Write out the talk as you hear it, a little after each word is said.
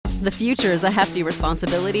The future is a hefty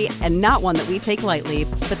responsibility and not one that we take lightly,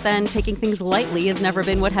 but then taking things lightly has never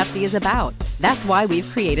been what Hefty is about. That's why we've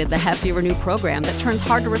created the Hefty Renew program that turns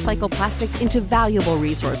hard-to-recycle plastics into valuable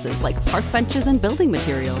resources like park benches and building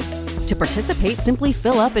materials. To participate, simply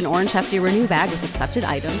fill up an orange Hefty Renew bag with accepted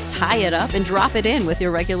items, tie it up, and drop it in with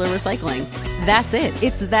your regular recycling. That's it.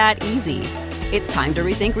 It's that easy. It's time to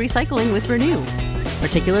rethink recycling with Renew.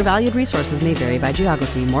 Particular valued resources may vary by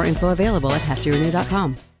geography. More info available at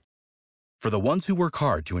heftyrenew.com. For the ones who work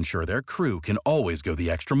hard to ensure their crew can always go the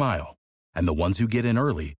extra mile, and the ones who get in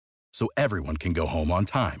early so everyone can go home on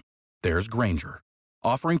time, there's Grainger,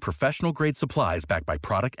 offering professional-grade supplies backed by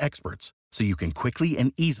product experts so you can quickly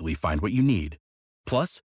and easily find what you need.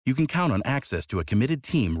 Plus, you can count on access to a committed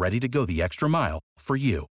team ready to go the extra mile for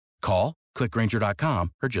you. Call, click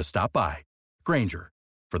Grainger.com, or just stop by. Grainger,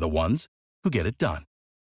 for the ones who get it done.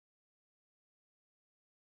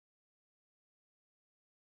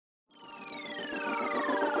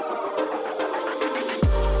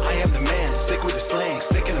 Sick with the slang,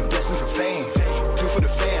 sick and I'm destined for fame. Do for the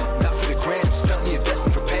fam, not for the gram. Stunt me,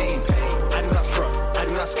 destined for pain. I do not front, I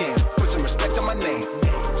do not scam. Put some respect on my name.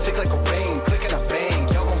 Sick like a rain, click and I bang.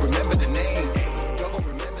 Y'all gon' remember the name. Y'all gon'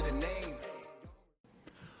 remember the name.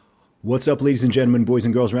 What's up, ladies and gentlemen, boys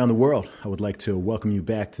and girls around the world? I would like to welcome you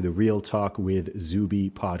back to the Real Talk with Zuby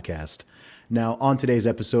podcast. Now, on today's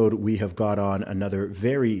episode, we have got on another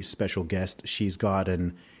very special guest. She's got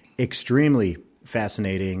an extremely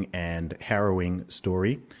fascinating and harrowing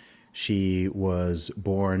story. She was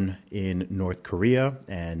born in North Korea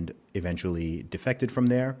and eventually defected from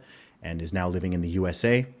there and is now living in the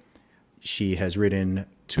USA. She has written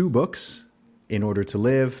 2 books, In Order to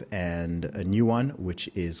Live and a new one, which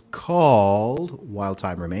is called While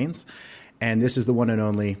Time Remains. And this is the one and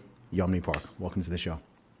only Yeonmi Park. Welcome to the show.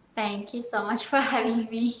 Thank you so much for having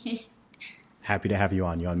me. Happy to have you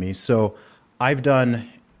on, Yeonmi. So I've done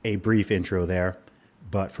a brief intro there,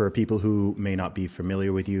 but for people who may not be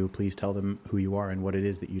familiar with you, please tell them who you are and what it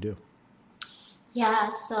is that you do. Yeah,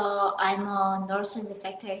 so I'm a nurse and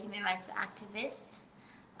defector human rights activist.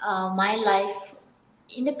 My life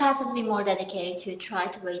in the past has been more dedicated to try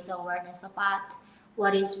to raise awareness about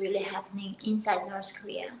what is really happening inside North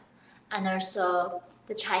Korea. And also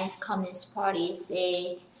the Chinese Communist Party's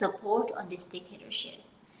support on this dictatorship.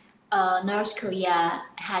 North Korea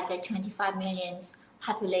has a 25 million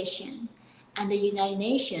population, and the United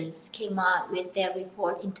Nations came out with their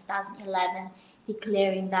report in 2011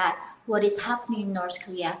 declaring that what is happening in North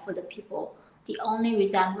Korea for the people, the only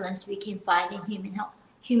resemblance we can find in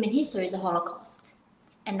human history is the Holocaust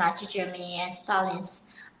and Nazi Germany and Stalin's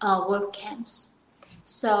work camps.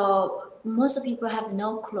 So most of the people have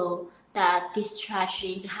no clue that this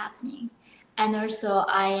tragedy is happening. And also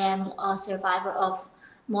I am a survivor of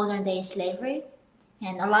modern day slavery.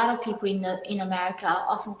 And a lot of people in America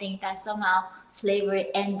often think that somehow slavery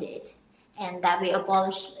ended and that we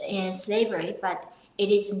abolished slavery, but it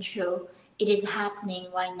isn't true. It is happening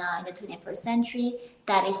right now in the 21st century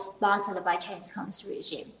that is sponsored by Chinese Communist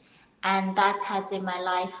regime. And that has been my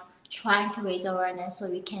life, trying to raise awareness so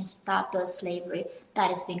we can stop the slavery that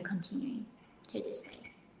has been continuing to this day.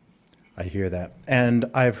 I hear that.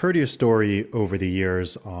 And I've heard your story over the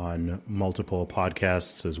years on multiple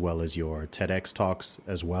podcasts as well as your TEDx talks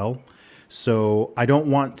as well. So I don't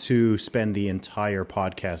want to spend the entire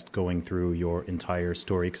podcast going through your entire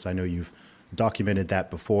story because I know you've documented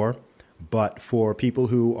that before. But for people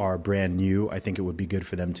who are brand new, I think it would be good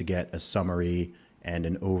for them to get a summary and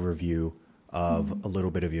an overview of a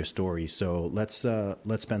little bit of your story. So let's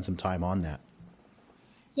spend some time on that.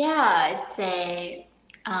 Yeah,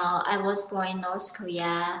 I was born in North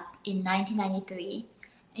Korea in 1993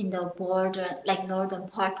 in the border, like northern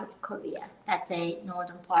part of Korea. That's a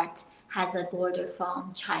northern part, has a border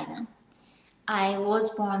from China. I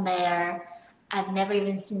was born there. I've never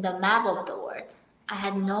even seen the map of the world. I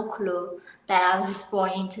had no clue that I was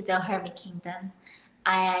born into the Hermit Kingdom.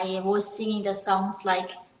 I was singing the songs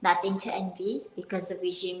like Nothing to Envy because the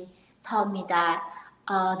regime told me that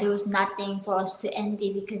there was nothing for us to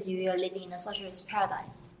envy because we were living in a socialist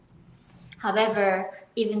paradise. However,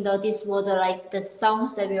 even though this was like the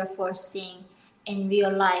songs that we were forced to sing, in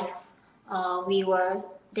real life, we were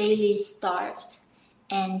daily starved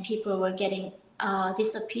and people were getting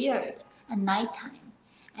disappeared at nighttime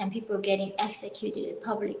and people were getting executed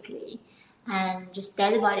publicly and just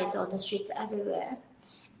dead bodies on the streets everywhere.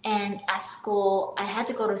 And at school, I had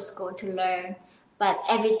to go to school to learn, but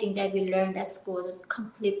everything that we learned at school was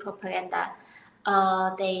complete propaganda.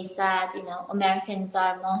 They said, Americans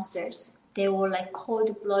are monsters. They were like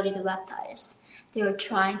cold-blooded reptiles. They were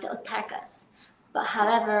trying to attack us. But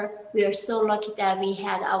however, we are so lucky that we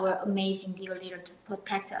had our amazing leader to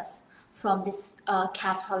protect us from these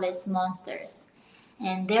capitalist monsters.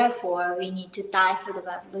 And therefore, we need to die for the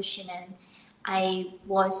revolution. And I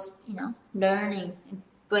was, learning,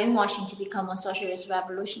 brainwashing to become a socialist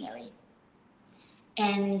revolutionary.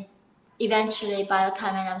 And eventually, by the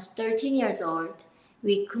time when I was 13 years old,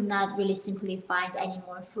 we could not really simply find any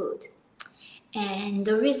more food. And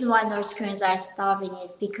the reason why North Koreans are starving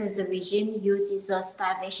is because the regime uses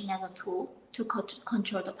starvation as a tool to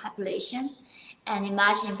control the population. And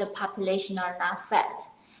imagine if the population are not fed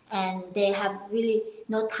and they have really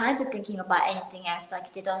no time to thinking about anything else.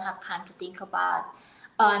 Like they don't have time to think about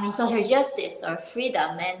social justice or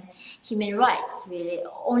freedom and human rights. Really,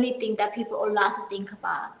 only thing that people are allowed to think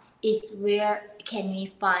about is where can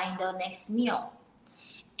we find the next meal.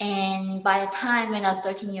 And by the time when I was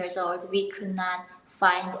 13 years old, we could not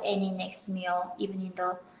find any next meal, even in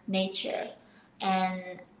the nature.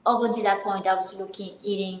 And up until that point, I was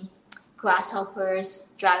eating grasshoppers,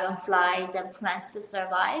 dragonflies, and plants to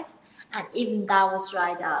survive. And even that was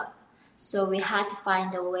dried up. So we had to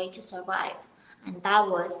find a way to survive. And that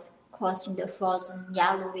was crossing the frozen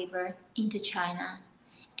Yalu River into China.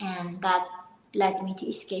 And that led me to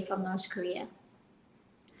escape from North Korea.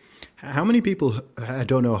 How many people, I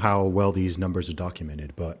don't know how well these numbers are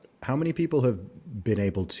documented, but how many people have been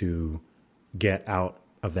able to get out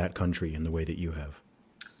of that country in the way that you have?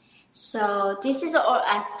 So this is all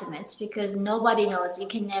estimates because nobody knows. You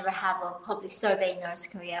can never have a public survey in North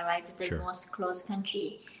Korea, right? It's the most closed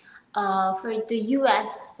country. For the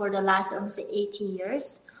US, for the last almost 80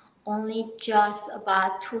 years, only just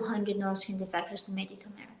about 200 North Korean defectors made it to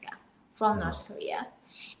America from North Korea.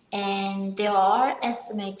 And there are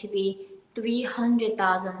estimated to be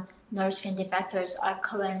 300,000 North Korean defectors are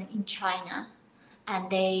currently in China, and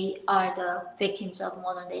they are the victims of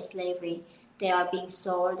modern-day slavery. They are being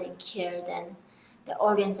sold and killed, and the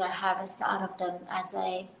organs are harvested out of them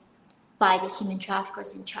by the human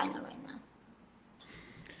traffickers in China right now.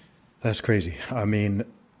 That's crazy. I mean,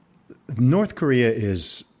 North Korea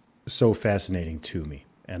is so fascinating to me,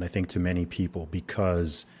 and I think to many people,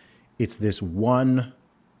 because it's this one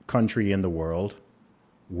country in the world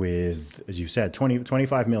with, as you said,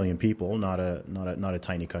 25 million people, not a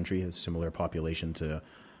tiny country, a similar population to,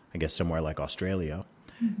 I guess, somewhere like Australia.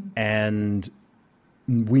 Mm-hmm. And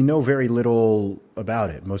we know very little about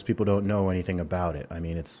it. Most people don't know anything about it. I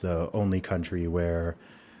mean, it's the only country where,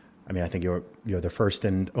 I think you're the first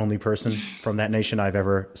and only person from that nation I've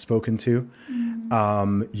ever spoken to.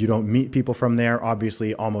 Mm-hmm. You don't meet people from there.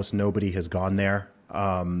 Obviously, almost nobody has gone there.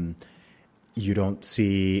 You don't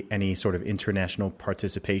see any sort of international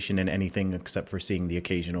participation in anything except for seeing the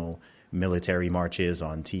occasional military marches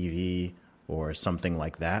on TV or something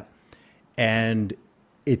like that. And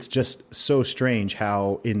it's just so strange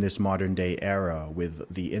how in this modern day era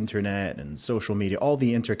with the internet and social media, all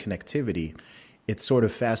the interconnectivity, it sort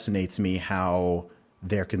of fascinates me how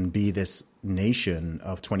there can be this nation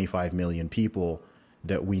of 25 million people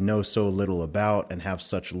that we know so little about and have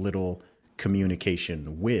such little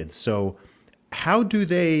communication with. So how do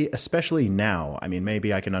they, especially now,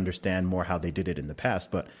 maybe I can understand more how they did it in the past,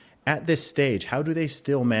 but at this stage, how do they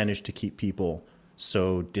still manage to keep people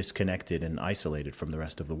so disconnected and isolated from the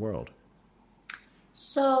rest of the world?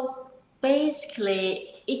 So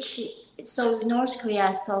basically, North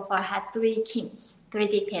Korea so far had three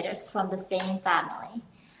dictators from the same family.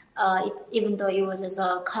 Even though it was as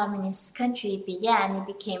a communist country it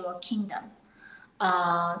became a kingdom.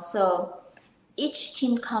 So each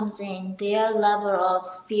king comes in, their level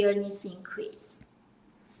of fear needs to increase.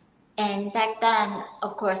 And back then,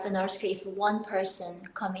 of course, the North Korea, if one person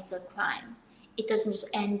commits a crime, it doesn't just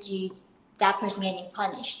end that person getting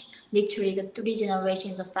punished. Literally, the 3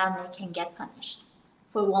 generations of family can get punished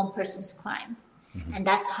for one person's crime. Mm-hmm. And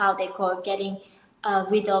that's how they go getting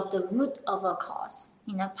rid of the root of a cause.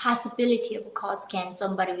 Possibility of a cause can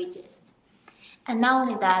somebody resist. And not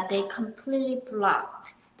only that, they completely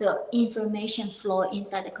blocked the information flow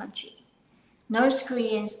inside the country. North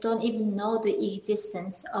Koreans don't even know the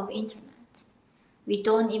existence of internet. We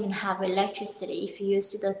don't even have electricity. If you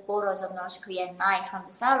see the photos of North Korea at night from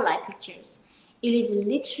the satellite pictures, it is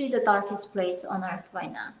literally the darkest place on earth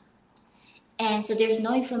right now. And so there's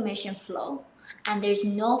no information flow, and there's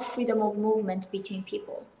no freedom of movement between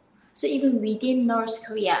people. So even within North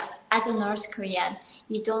Korea, as a North Korean,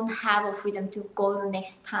 you don't have a freedom to go to the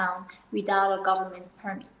next town without a government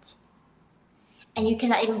permit. And you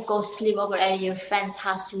cannot even go sleep over at your friend's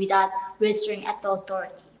house without registering at the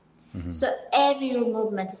authority. Mm-hmm. So every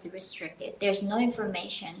movement is restricted. There's no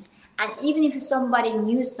information. And even if somebody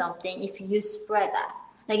knew something, if you spread that,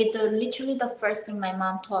 Like literally the first thing my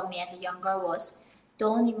mom told me as a young girl was,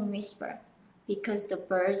 don't even whisper because the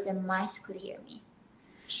birds and mice could hear me.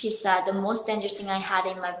 She said the most dangerous thing I had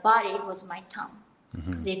in my body was my tongue.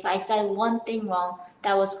 Because if I said one thing wrong,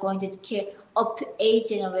 that was going to kill up to 8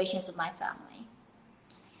 generations of my family.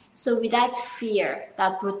 So with that fear,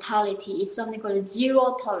 that brutality is something called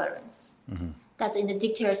zero tolerance. That's in the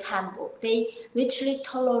dictator's handbook. They literally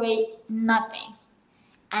tolerate nothing.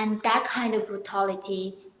 And that kind of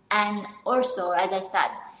brutality, and also, as I said,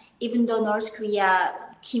 even though North Korea,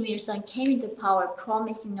 Kim Il-sung came into power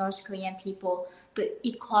promising North Korean people the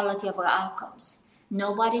equality of our outcomes.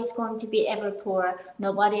 Nobody's going to be ever poor.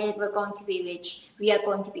 Nobody ever going to be rich. We are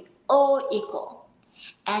going to be all equal.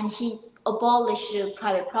 And he abolished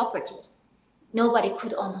private property. Nobody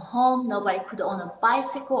could own a home. Nobody could own a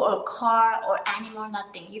bicycle or a car or animal,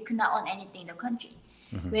 nothing. You could not own anything in the country.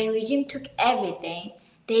 When regime took everything,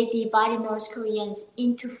 they divided North Koreans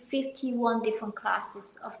into 51 different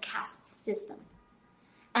classes of caste system.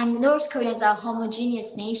 And North Koreans are a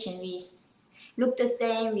homogeneous nation. We look the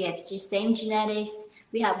same, we have the same genetics,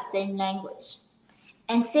 we have the same language.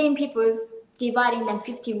 And same people dividing them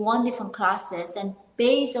 51 different classes, and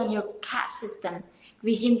based on your caste system,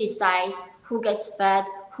 regime decides who gets fed,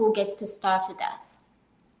 who gets to starve to death.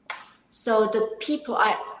 So the people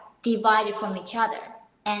are divided from each other.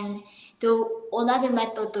 And another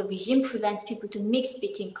method the regime prevents people to mix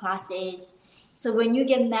between classes. So when you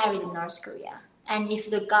get married in North Korea, and if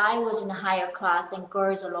the guy was in a higher class and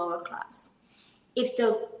girls a lower class, if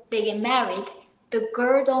they get married, the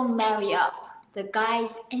girl don't marry up. The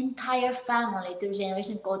guy's entire family through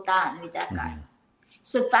generation go down with that guy.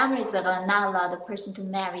 So families are gonna not allow the person to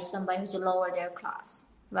marry somebody who's lower their class,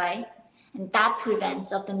 right? And that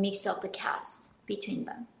prevents of the mix of the caste between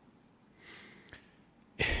them.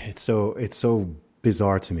 It's so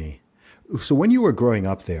bizarre to me. So when you were growing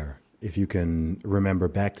up there, if you can remember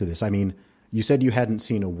back to this, I mean, you said you hadn't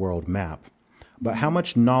seen a world map, but how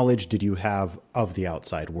much knowledge did you have of the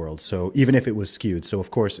outside world? So even if it was skewed, so of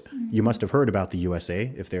course you must have heard about the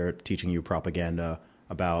USA if they're teaching you propaganda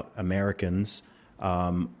about Americans.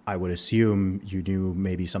 I would assume you knew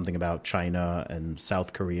maybe something about China and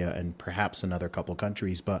South Korea and perhaps another couple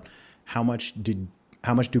countries, but how much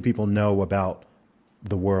do people know about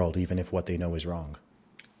the world, even if what they know is wrong?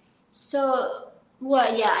 So,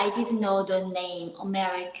 well, yeah, I did know the name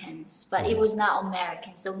Americans, but it was not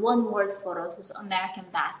Americans. So one word for it was American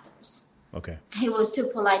bastards. Okay. It was too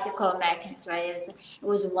polite to call Americans, right? It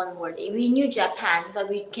was one word. We knew Japan, but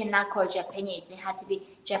we cannot call Japanese. It had to be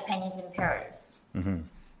Japanese imperialists.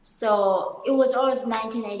 So it was always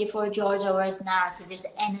 1984 George Orwell's narrative. There's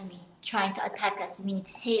an enemy trying to attack us. We need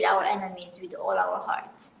to hate our enemies with all our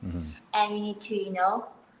heart. And we need to,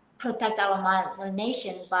 protect our mother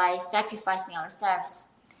nation by sacrificing ourselves.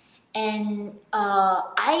 And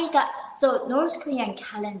so North Korean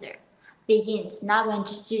calendar begins not when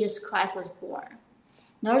Jesus Christ was born.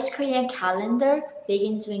 North Korean calendar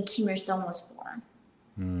begins when Kim Il-sung was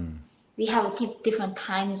born. We have a different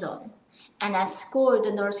time zone. And at school,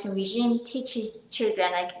 the North Korean regime teaches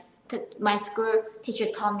children, my school teacher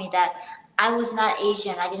told me that I was not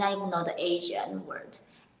Asian. I did not even know the Asian word.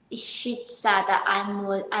 She said that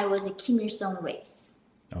I was a Kim Il-sung race.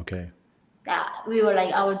 Okay. That we were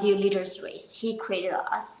like our dear leader's race. He created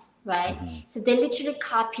us, right? So they literally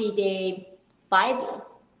copied the Bible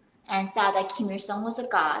and said that Kim Il-sung was a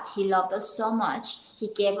god. He loved us so much. He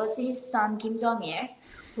gave us his son Kim Jong-il,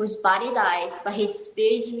 whose body dies, but his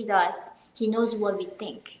spirit is with us. He knows what we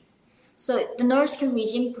think. So the North Korean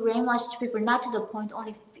regime brainwashed people, not to the point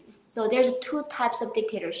only. So there's two types of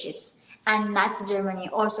dictatorships. And Nazi Germany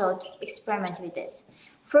also experimented with this.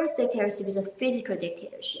 First dictatorship is a physical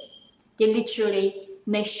dictatorship. They literally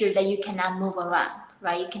make sure that you cannot move around,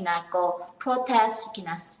 right? You cannot go protest, you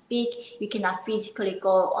cannot speak, you cannot physically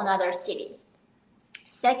go another city.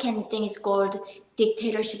 Second thing is called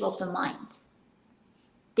dictatorship of the mind.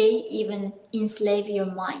 They even enslave your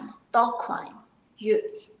mind, thought crime.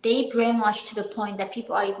 They brainwash to the point that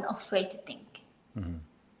people are even afraid to think.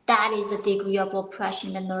 That is a degree of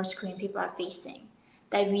oppression that North Korean people are facing,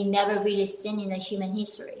 that we never really seen in the human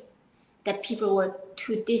history, that people were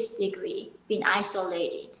to this degree being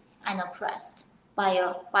isolated and oppressed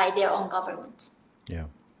by their own government. Yeah.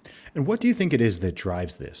 And what do you think it is that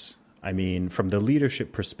drives this? I mean, from the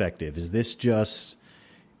leadership perspective, is this just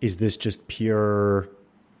pure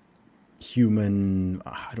human,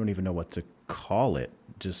 I don't even know what to call it,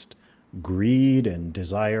 just greed and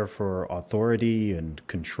desire for authority and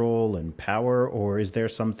control and power, or is there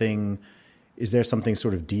something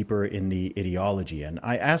sort of deeper in the ideology? And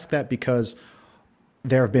I ask that because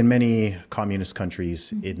there have been many communist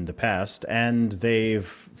countries in the past, and they've,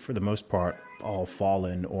 for the most part, all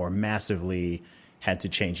fallen or massively had to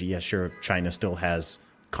change. Yes, sure, China still has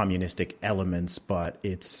communistic elements, but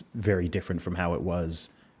it's very different from how it was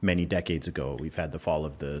many decades ago. We've had the fall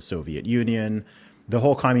of the Soviet Union. The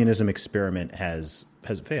whole communism experiment has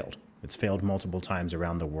failed. It's failed multiple times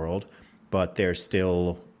around the world, but there's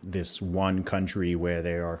still this one country where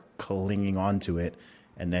they are clinging on to it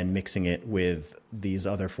and then mixing it with these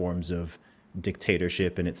other forms of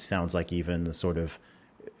dictatorship. And it sounds like even the sort of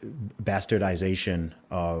bastardization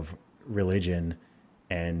of religion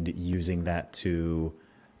and using that to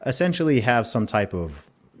essentially have some type of,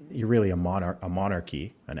 really a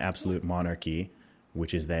monarchy, an absolute monarchy,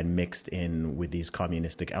 which is then mixed in with these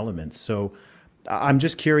communistic elements. So I'm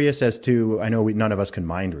just curious as to, I know none of us can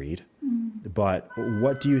mind read, but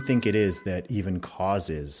what do you think it is that even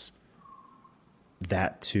causes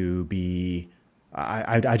that to be?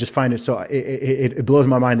 I just find it so, it blows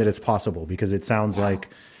my mind that it's possible, because it sounds like,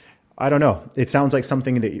 I don't know, it sounds like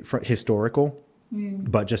something that historical,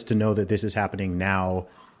 but just to know that this is happening now,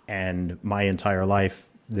 and my entire life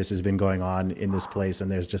this has been going on in this place, and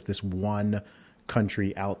there's just this one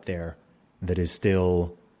country out there that is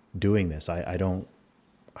still doing this. I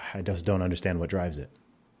just don't understand what drives it.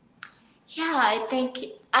 Yeah, I think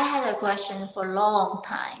I had a question for a long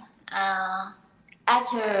time.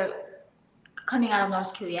 After coming out of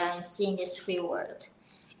North Korea and seeing this free world,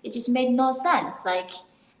 it just made no sense. Like,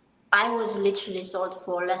 I was literally sold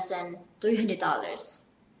for less than $300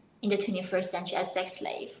 in the 21st century as sex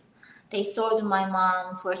slave. They sold my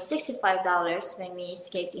mom for $65 when we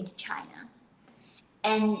escaped into China.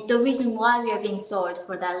 And the reason why we are being sold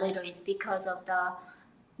for that little is because of the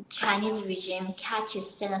Chinese regime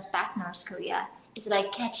send us back to North Korea. It's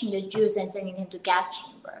like catching the Jews and sending them to gas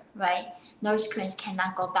chamber, right? North Koreans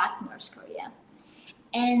cannot go back to North Korea.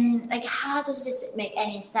 And like, how does this make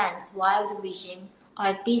any sense? Why the regime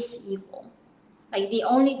are this evil? Like, the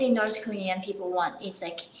only thing North Korean people want is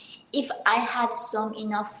like, if I had some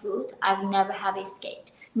enough food, I would never have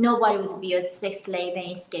escaped. Nobody would be a sex slave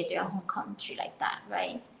and escape their home country like that,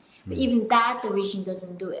 right? But even that, the regime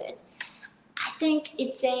doesn't do it. I think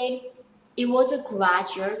it was a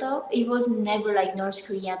gradual though. It was never like North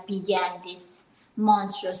Korea began this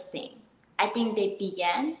monstrous thing. I think they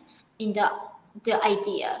began in the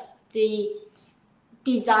idea, the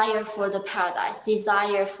desire for the paradise,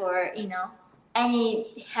 desire for,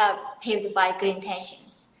 any help paved by good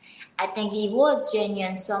intentions. I think it was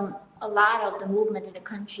genuine, a lot of the movement in the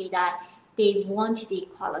country that they wanted the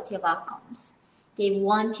equality of outcomes. They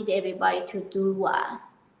wanted everybody to do well.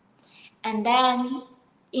 And then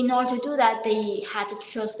in order to do that, they had to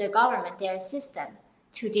trust their government, their system,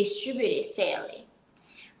 to distribute it fairly.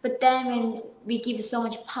 But then when we give so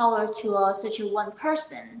much power to such a one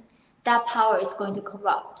person, that power is going to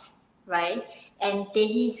corrupt, right? And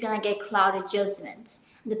he's going to get clouded judgment.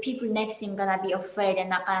 The people next to him going to be afraid and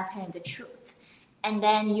not going to tell him the truth. And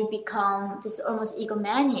then you become this almost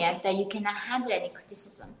egomaniac that you cannot handle any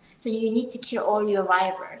criticism. So you need to kill all your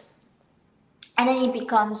rivals. And then it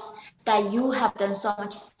becomes that you have done so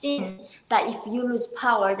much sin that if you lose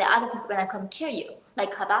power, the other people are going to come kill you,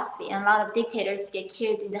 like Gaddafi. And a lot of dictators get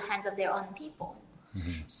killed in the hands of their own people.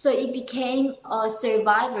 Mm-hmm. So it became a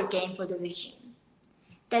survivor game for the regime.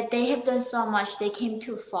 That they have done so much, they came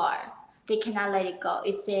too far. They cannot let it go.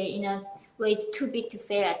 It's it's too big to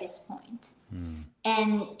fail at this point. Mm.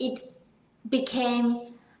 And it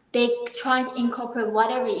became, they try to incorporate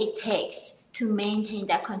whatever it takes to maintain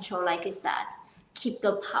that control, like you said, keep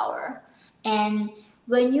the power. And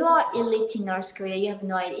when you are elite in North Korea, you have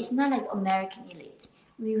no idea. It's not like American elite.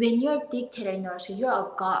 When you're a dictator in North Korea, you're a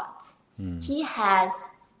god. Mm. He has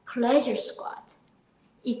pleasure squad.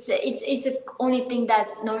 It's the only thing that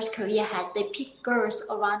North Korea has. They pick girls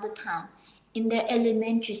around the town in their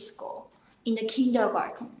elementary school, in the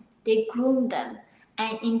kindergarten. They groom them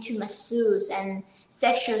and into masseuses and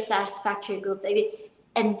sexual satisfactory group,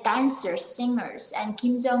 and dancers, singers. And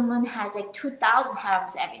Kim Jong-un has 2,000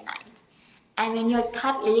 harems every night. And when you're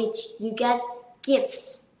top elite, you get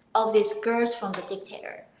gifts of these girls from the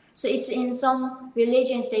dictator. So it's in some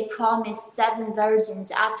religions, they promise 7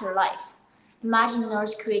 virgins after life. Imagine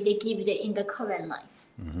North Korea, they give it in the current life.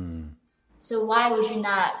 Mm-hmm. So why would you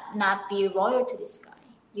not be loyal to this guy?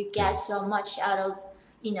 You get so much out of,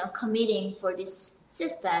 committing for this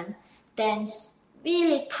system, then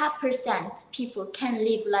really top percent people can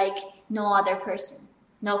live like no other person.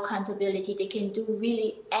 No accountability. They can do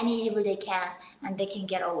really any evil they can, and they can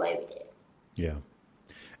get away with it. Yeah.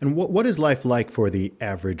 And what is life like for the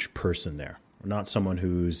average person there? not someone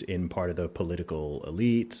who's in part of the political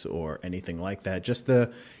elite or anything like that, just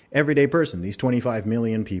the everyday person, these 25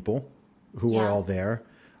 million people who are all there.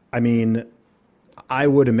 I mean, I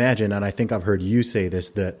would imagine, and I think I've heard you say this,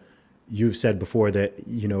 that you've said before that,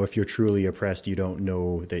 if you're truly oppressed, you don't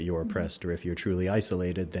know that you're oppressed, or if you're truly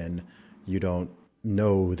isolated, then you don't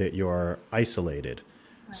know that you're isolated.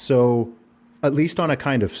 Right. So at least on a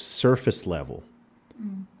kind of surface level,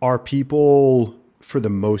 are people, for the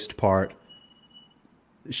most part,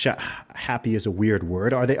 happy is a weird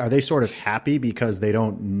word. Are they sort of happy because they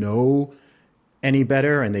don't know any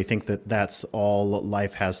better and they think that that's all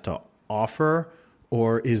life has to offer?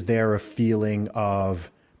 Or is there a feeling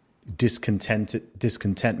of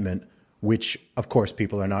discontentment, which of course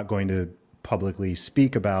people are not going to publicly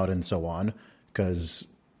speak about and so on, because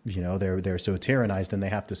they're so tyrannized and they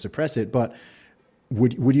have to suppress it. But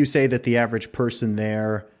would you say that the average person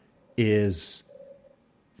there does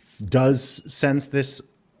sense this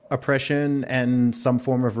oppression and some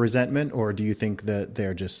form of resentment, or do you think that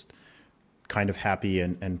they're just kind of happy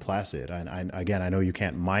and placid? Again, I know you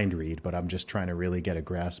can't mind read, but I'm just trying to really get a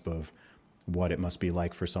grasp of what it must be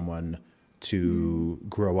like for someone to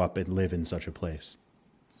grow up and live in such a place.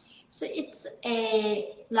 So it's a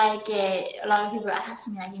lot of people ask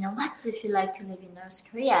me, what's it feel like to live in North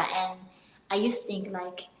Korea? And I used to think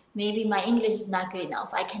maybe my English is not good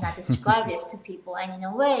enough. I cannot describe this to people. And in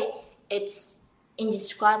a way, it's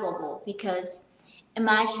indescribable, because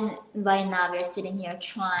imagine right now we're sitting here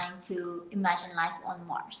trying to imagine life on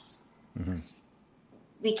Mars. Mm-hmm.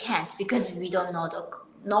 We can't, because we don't know the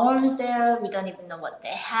norms there. We don't even know what they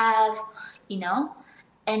have,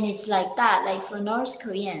 And it's like that. Like for North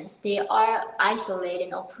Koreans, they are isolated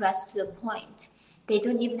and oppressed to the point they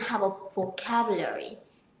don't even have a vocabulary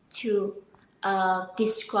to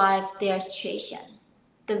describe their situation.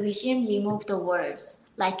 The regime removed the words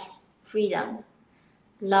like freedom,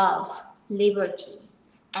 love, liberty,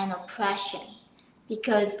 and oppression.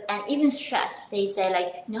 And even stress, they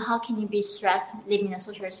say how can you be stressed living in a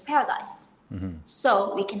socialist paradise? Mm-hmm.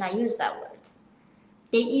 So we cannot use that word.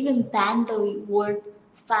 They even banned the word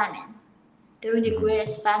famine. During the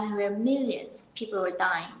greatest famine where millions of people were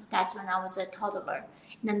dying, that's when I was a toddler,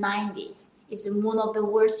 in the 90s. It's one of the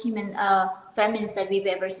worst human famines that we've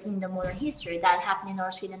ever seen in the modern history. That happened in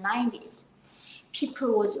North Korea in the 90s.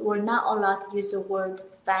 People were not allowed to use the word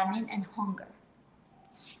famine and hunger.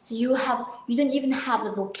 So you don't even have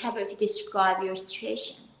the vocabulary to describe your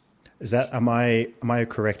situation. Am I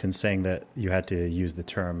correct in saying that you had to use the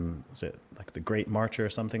term, is it like the Great March or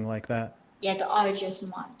something like that? Yeah, the Arduous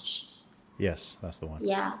March. Yes, that's the one.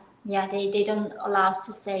 Yeah, they don't allow us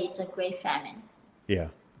to say it's a great famine. Yeah.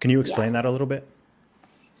 Can you explain that a little bit?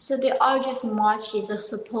 So the Arduous March is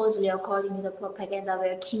supposedly, according to the propaganda,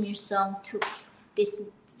 where Kim Il-sung took this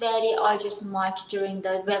very arduous march during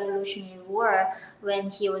the Revolutionary War when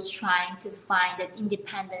he was trying to find an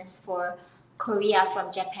independence for Korea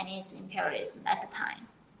from Japanese imperialism at the time,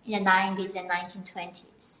 in the 90s and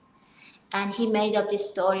 1920s. And he made up this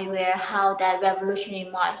story where how that revolutionary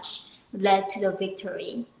march led to the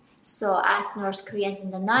victory. So ask North Koreans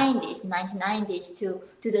in the 1990s to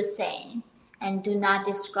do the same and do not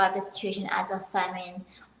describe the situation as a famine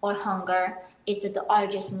or hunger. It's the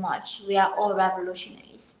arduous march. We are all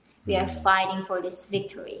revolutionaries. We are fighting for this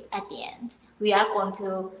victory at the end. We are going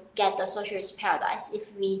to get the socialist paradise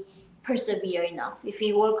if we persevere enough. If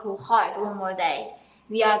we work hard one more day,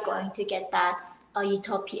 we are going to get that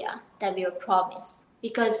utopia that we were promised.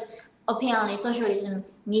 Because apparently socialism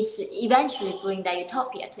needs to eventually bring that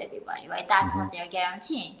utopia to everybody, right? That's what they're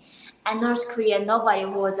guaranteeing. And North Korea, nobody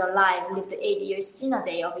who was alive lived 80 years seen a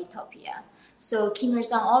day of utopia. So Kim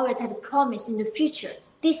Il-sung always had a promise in the future,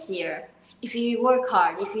 this year, if we work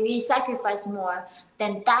hard, if we sacrifice more,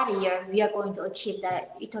 then that year we are going to achieve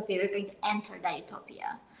that utopia, we're going to enter that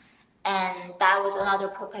utopia. And that was another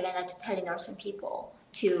propaganda to telling Northern people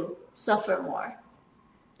to suffer more.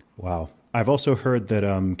 Wow. I've also heard that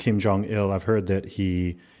Kim Jong-il, I've heard that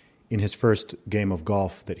he, in his first game of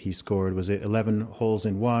golf that he scored, was it 11 holes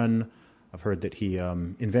in one? I've heard that he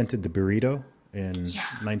invented the burrito in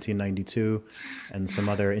 1992 and some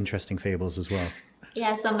other interesting fables as well.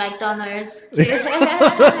 Yeah, some McDonald's too.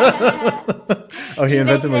 Oh, he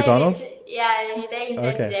invented McDonald's? Yeah, they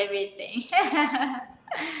invented everything.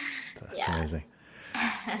 That's amazing.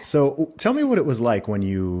 So tell me what it was like when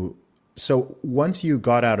so once you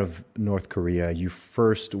got out of North Korea, you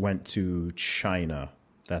first went to China,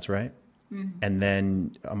 that's right? Mm-hmm. And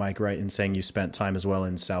then, am I right in saying you spent time as well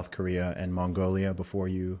in South Korea and Mongolia before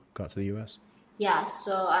you got to the U.S.? Yeah,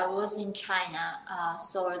 so I was in China,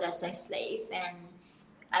 sold as a slave, and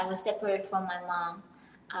I was separated from my mom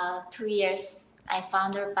 2 years, I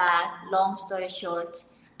found her back. Long story short,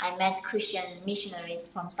 I met Christian missionaries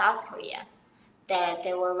from South Korea that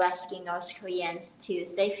they were rescuing North Koreans to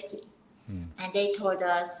safety. And they told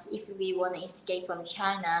us if we want to escape from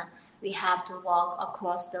China, we have to walk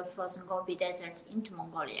across the frozen Gobi Desert into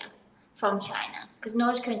Mongolia from China. Because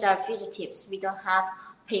North Koreans are fugitives. We don't have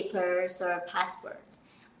papers or passport.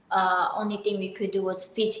 Only thing we could do was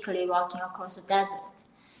physically walking across the desert.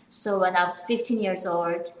 So when I was 15 years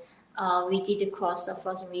old, we did cross the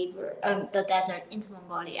frozen river, the desert into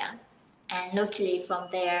Mongolia. And luckily from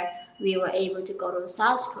there, we were able to go to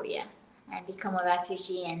South Korea and become a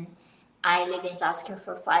refugee. And I lived in South Korea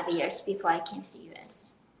for 5 years before I came to the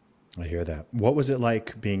US. I hear that. What was it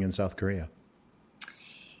like being in South Korea?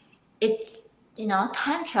 It's,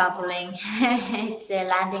 time traveling. It's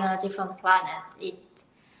landing on a different planet.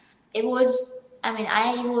 It was,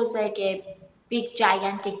 I was like a big,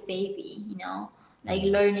 gigantic baby,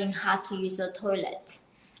 learning how to use a toilet,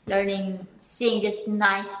 seeing this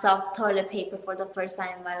nice soft toilet paper for the first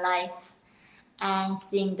time in my life, and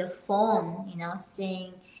seeing the phone,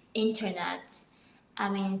 seeing internet.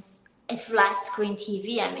 A flat screen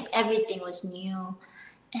TV. Everything was new,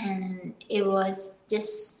 and it was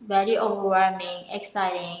just very overwhelming,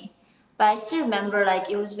 exciting. But I still remember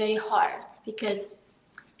it was very hard because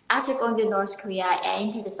after going to North Korea, I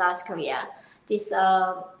entered South Korea. These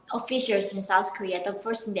officials in South Korea, the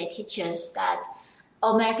first thing they teach us that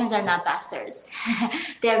Americans are not bastards.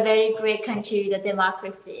 They're a very great country with a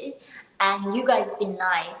democracy, and you guys been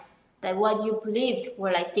lied that what you believed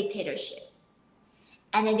were like dictatorship.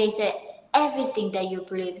 And then they said everything that you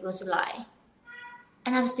believed was a lie.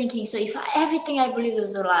 And I was thinking, so if everything I believed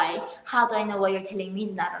was a lie, how do I know what you're telling me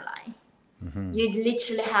is not a lie? Mm-hmm. You'd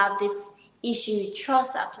literally have this issue with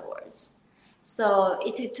trust afterwards. So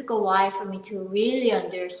it took a while for me to really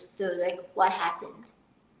understand what happened.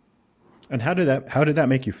 And how did that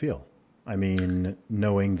make you feel?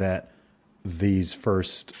 Knowing that these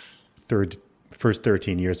first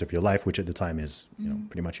 13 years of your life, which at the time is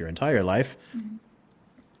pretty much your entire life,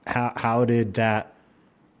 how did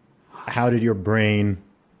your brain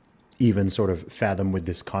even sort of fathom with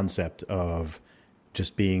this concept of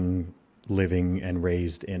just living and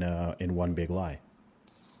raised in one big lie?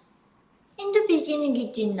 In the beginning,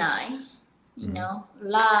 you deny, a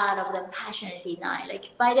lot of them passionately deny.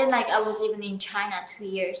 By then, I was even in China 2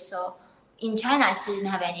 years. So in China, I still didn't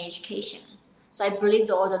have any education. So I believed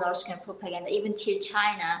all the North Korean propaganda. Even till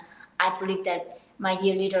China, I believed that my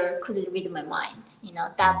dear leader couldn't read my mind,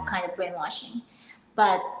 that kind of brainwashing.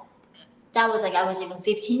 But that was I was even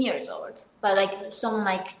 15 years old. But someone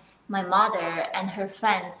like my mother and her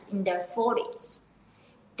friends in their 40s,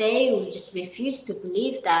 they would just refuse to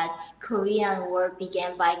believe that Korean War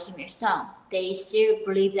began by Kim Il-sung. They still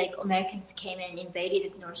believe Americans came and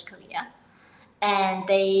invaded North Korea. And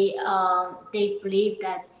they believe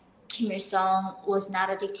that Kim Il-sung was not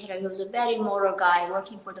a dictator. He was a very moral guy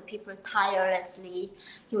working for the people tirelessly.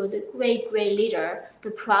 He was a great, great leader.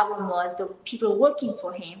 The problem was the people working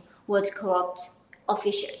for him was corrupt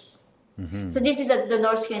officials. Mm-hmm. So this is the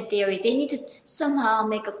North Korean theory. They need to somehow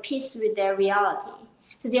make a peace with their reality.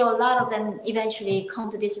 So there are a lot of them eventually come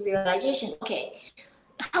to this realization, okay,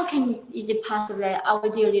 is it possible that our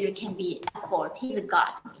dear leader can be at fault? He's a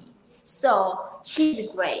god to me. So he's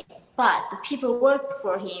great, but the people who worked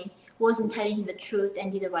for him wasn't telling him the truth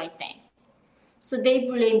and did the right thing. So they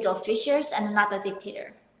blamed the officials and not the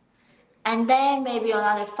dictator. And then maybe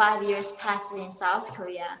another 5 years passed in South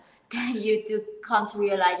Korea, then you do come to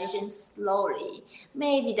realization slowly.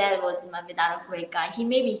 Maybe that was maybe not a great guy. He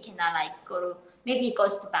cannot maybe he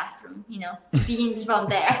goes to the bathroom, begins from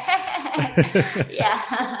there.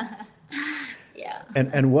 Yeah. Yeah.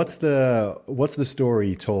 And what's the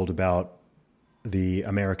story told about the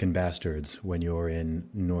American bastards when you're in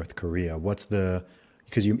North Korea?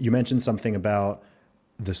 Because you mentioned something about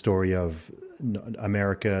the story of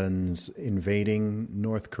Americans invading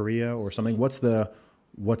North Korea or something. What's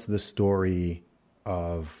the story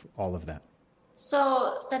of all of that?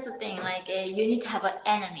 So that's the thing, you need to have an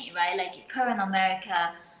enemy, right? Current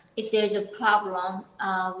America, if there's a problem,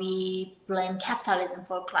 we blame capitalism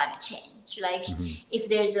for climate change. If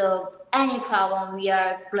there's any problem, we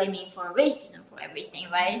are blaming for racism for everything,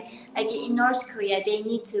 right? In North Korea, they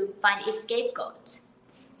need to find a scapegoat.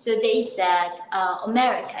 So they said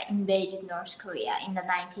America invaded North Korea in the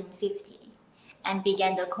 1950s and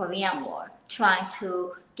began the Korean War, trying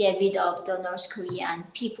to get rid of the North Korean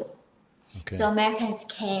people. Okay. So Americans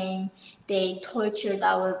came, they tortured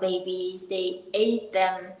our babies, they ate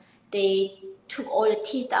them, they took all the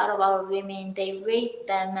teeth out of our women, they raped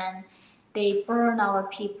them, and They burn our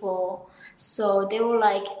people. So they were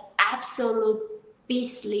like absolute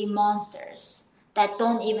beastly monsters that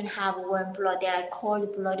don't even have warm blood. They're like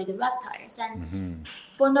cold-blooded reptiles. And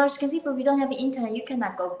for North Korean people, we don't have internet. You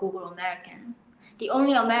cannot go Google American. The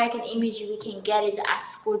only American image we can get is at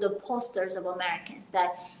school, the posters of Americans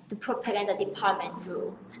that the propaganda department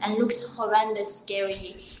drew and looks horrendous,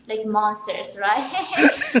 scary, like monsters, right?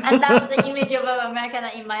 And that was the image of an American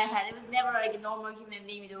in my head. It was never like a normal human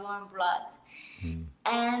being with warm blood.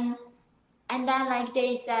 And then like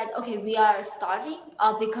they said, okay, we are starving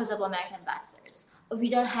because of American bastards.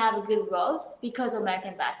 We don't have a good road because of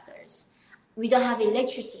American bastards. We don't have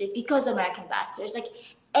electricity because of American bastards. Like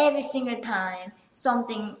every single time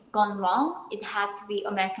something gone wrong, it had to be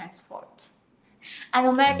Americans' fault. And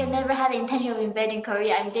America never had the intention of invading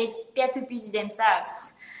Korea. I mean, they're too busy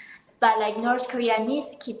themselves. But like North Korea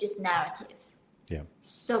needs to keep this narrative. Yeah.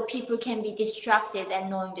 So people can be distracted and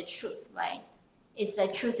knowing the truth, right? It's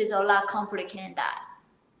like truth is a lot complicated than that.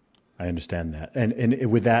 I understand that.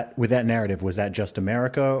 And with that narrative, was that just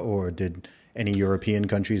America, or did any European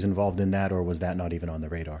countries involved in that, or was that not even on the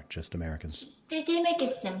radar, just Americans? They make it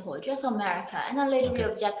simple, just America and a little bit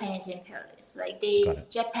of Japanese imperialists. Like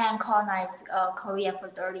Japan colonized Korea for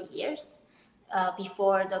 30 years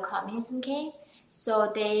before the communism came.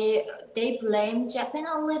 So they blame Japan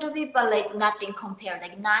a little bit, but like nothing compared.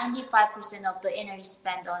 Like 95% of the energy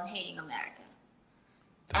spent on hating America.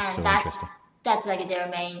 That's like their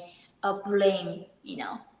main blame, you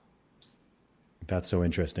know. That's so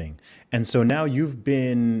interesting. And so now you've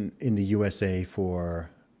been in the USA for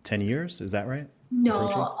 10 years, is that right?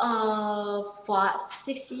 No,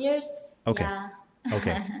 6 years. Okay. Yeah.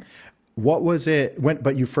 Okay. What was it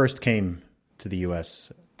but you first came to the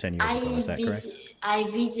US 10 years ago, is that correct? I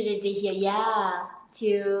visited here,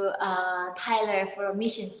 to Tyler for a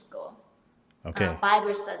mission school. Okay.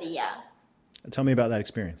 Bible study, Tell me about that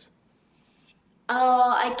experience.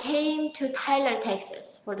 I came to Tyler,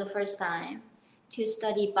 Texas for the first time to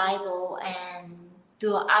study Bible and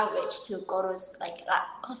do outreach to go to like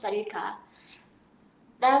Costa Rica.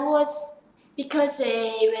 That was because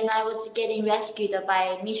when I was getting rescued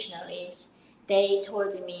by missionaries, they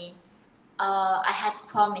told me I had to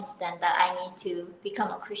promise them that I need to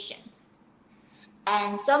become a Christian.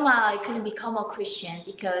 And somehow I couldn't become a Christian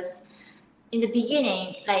because in the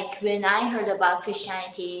beginning, like when I heard about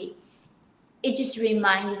Christianity, it just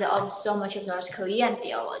reminded of so much of North Korean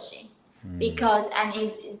theology. Because,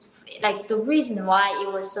 like the reason why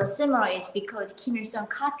it was so similar is because Kim Il-sung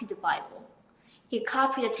copied the Bible. He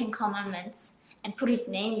copied the Ten Commandments and put his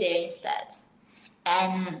name there instead.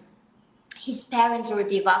 And his parents were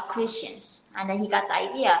devout Christians. And then he got the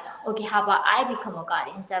idea, okay, how about I become a God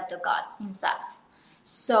instead of the God himself?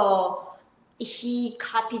 So he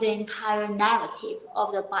copied the entire narrative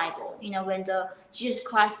of the Bible. You know, when the Jesus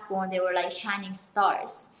Christ born, they were like shining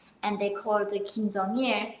stars. And they called the Kim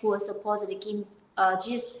Jong-il, who was supposedly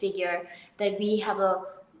Jesus figure, that we have a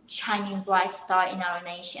shining bright star in our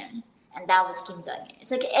nation. And that was Kim Jong-il.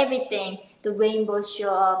 It's like everything, the rainbows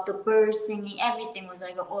show up, the birds singing, everything was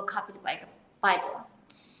like all copied by the Bible.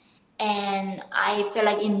 And I felt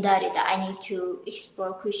like indebted that I need to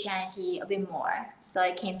explore Christianity a bit more. So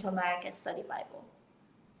I came to America to study Bible.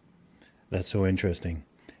 That's so interesting.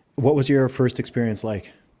 What was your first experience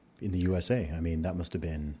like in the USA? I mean, that must have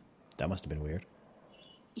been weird.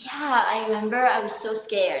 Yeah, I remember I was so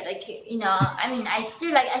scared. Like, you know, I mean, I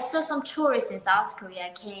saw some tourists in South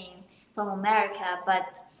Korea came from America, but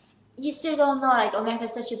you still don't know, like, America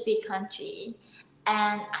is such a big country.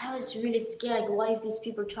 And I was really scared, like, what if these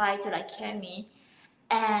people try to, like, kill me?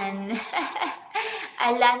 And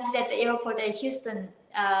I landed at the airport at Houston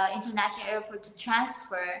International Airport to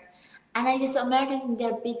transfer. And I just, Americans in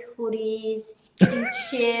their big hoodies, eating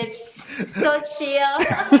chips, so chill.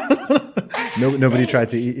 Nobody tried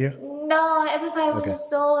to eat you? No, everybody was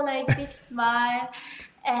so, like, big smile.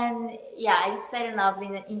 And, yeah, I just fell in love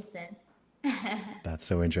in an instant. That's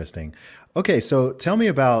so interesting. Okay, so tell me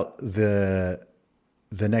about the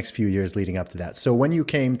next few years leading up to that. So when you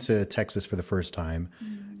came to Texas for the first time,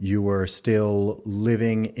 you were still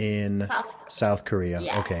living in South Korea.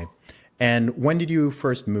 Yeah. Okay. And when did you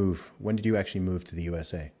first move? When did you actually move to the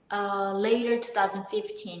USA? Later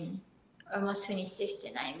 2015, almost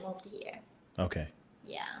 2016, I moved here. Okay.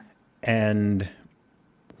 Yeah. And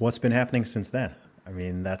what's been happening since then? I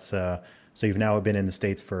mean, that's so you've now been in the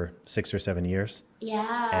States for 6 or 7 years.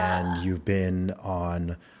 Yeah. And you've been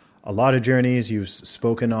on a lot of journeys. You've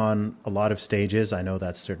spoken on a lot of stages. I know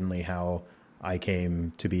that's certainly how I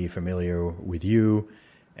came to be familiar with you.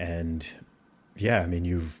 And yeah, I mean,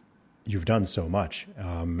 you've done so much.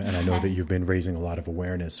 And I know that you've been raising a lot of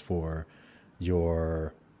awareness for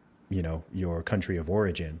your, your country of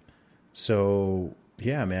origin. So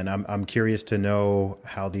yeah, man, I'm curious to know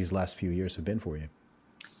how these last few years have been for you.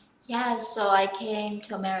 Yeah, so I came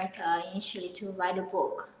to America initially to write a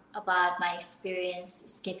book about my experience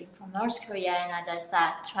escaping from North Korea, and as I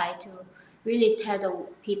said, try to really tell the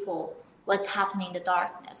people what's happening in the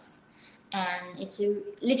darkness. And it's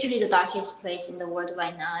literally the darkest place in the world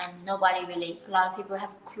right now, and a lot of people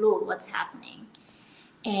have a clue what's happening.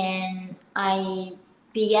 And I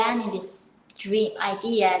began in this dream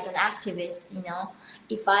idea as an activist,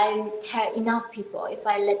 if I tell enough people, if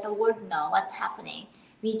I let the world know what's happening,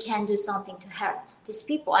 we can do something to help these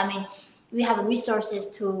people. I mean, we have resources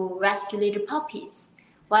to rescue little puppies.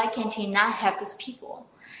 Why can't we not help these people?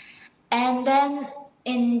 And then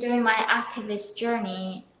during my activist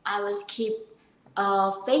journey, I was keep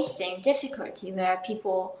facing difficulty where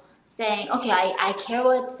people saying, okay, I care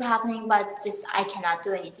what's happening, but just I cannot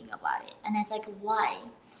do anything about it. And I was like, why?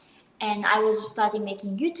 And I was starting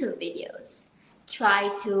making YouTube videos,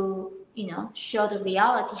 try to, show the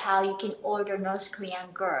reality how you can order North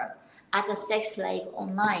Korean girl as a sex slave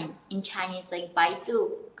online in Chinese, like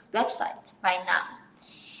Baidu's website right now.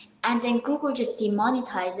 And then Google just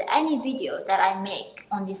demonetized any video that I make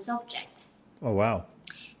on this subject. Oh, wow.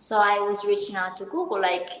 So I was reaching out to Google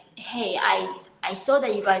like, hey, I saw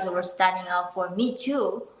that you guys were standing up for Me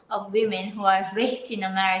Too of women who are raped in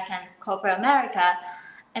corporate America.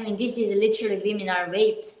 I mean, this is literally women are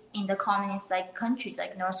raped in the communist countries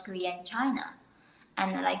like North Korea and China.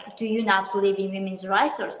 And do you not believe in women's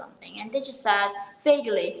rights or something? And they just said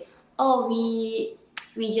vaguely, oh,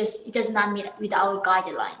 it does not meet with our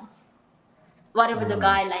guidelines, whatever the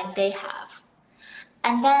guideline they have.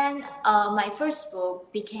 And then my first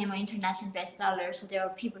book became an international bestseller. So there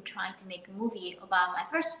were people trying to make a movie about my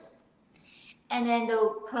first book. And then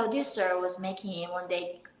the producer was making it when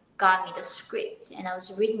they got me the script, and I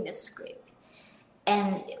was reading the script.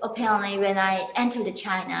 And apparently when I entered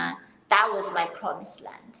China, that was my promised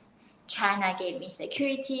land. China gave me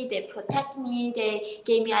security, they protect me, they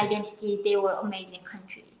gave me identity, they were amazing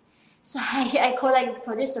country. So I called the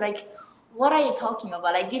producer, what are you talking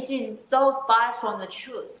about? This is so far from the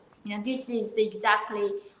truth. This is this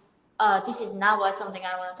is not something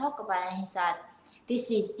I want to talk about. And he said,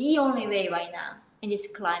 this is the only way right now in this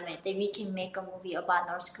climate that we can make a movie about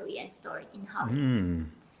North Korean story in Hollywood.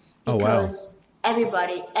 Oh, because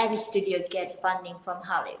every studio get funding from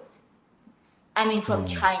Hollywood. I mean, from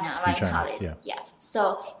China, right? China, Hollywood. Yeah.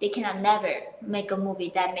 So they cannot never make a movie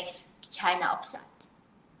that makes China upset.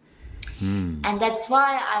 And that's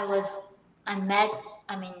why I met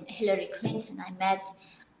Hillary Clinton.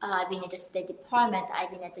 I've been at the State Department.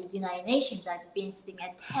 I've been at the United Nations. I've been speaking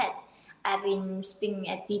at TED. I've been speaking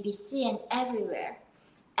at BBC and everywhere.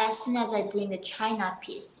 As soon as I bring the China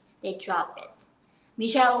piece, they drop it.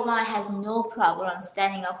 Michelle Obama has no problem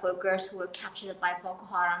standing up for girls who were captured by Boko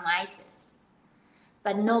Haram, ISIS.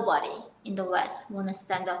 But nobody in the West want to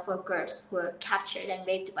stand up for girls who were captured and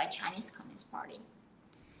raped by Chinese Communist Party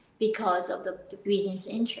because of the business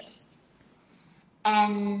interest.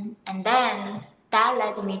 And then that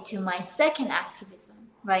led me to my second activism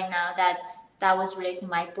right now. That was related to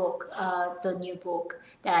my book, the new book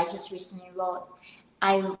that I just recently wrote.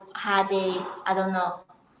 I had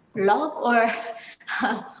luck or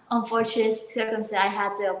unfortunate circumstance. I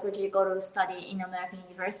had the opportunity to go to study in American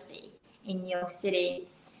University in New York City,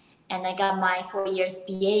 and I got my 4 years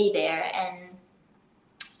BA there, and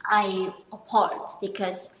I appalled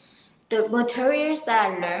because the materials that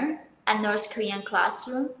I learned at North Korean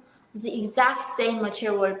classroom was the exact same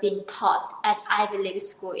material were being taught at Ivy League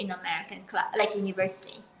school in American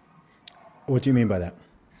university. What do you mean by that?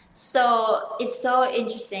 So it's so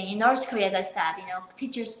interesting. In North Korea, as I said,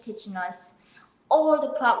 teachers teaching us all the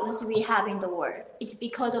problems we have in the world. It's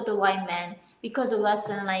because of the white man, because of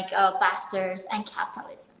Western bastards and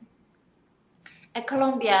capitalism. At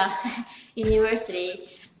Columbia University,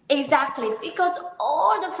 exactly because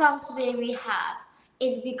all the problems we have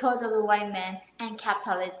is because of the white man and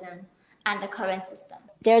capitalism and the current system.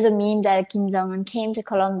 There's a meme that Kim Jong-un came to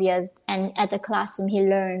Columbia, and at the classroom he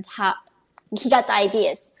learned how he got the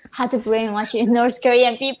ideas how to brainwash North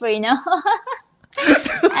Korean people, And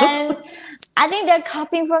I think they're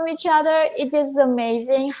copying from each other. It's just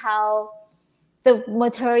amazing how the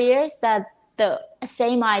materials that the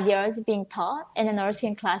same ideas being taught in the North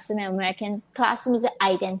Korean classroom and American classroom is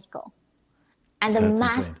identical. And the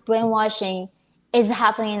mass brainwashing is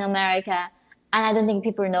happening in America, and I don't think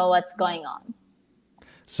people know what's going on.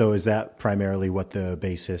 So is that primarily what the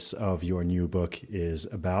basis of your new book is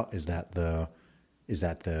about? Is that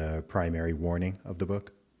the primary warning of the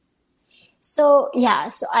book? So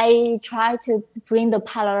I try to bring the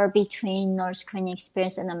parallel between North Korean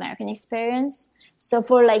experience and American experience. So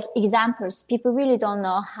for like examples, people really don't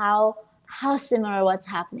know how similar what's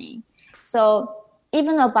happening. So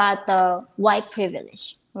even about the white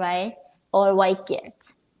privilege, right? Or white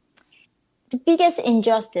guilt. The biggest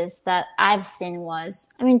injustice that I've seen was,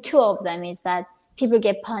 two of them is that people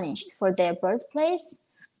get punished for their birthplace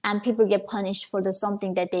and people get punished for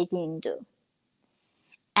something that they didn't do.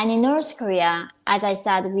 And in North Korea, as I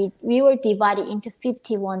said, we were divided into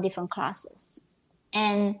 51 different classes.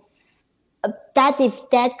 And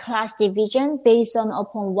that class division based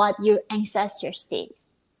upon what your ancestors did.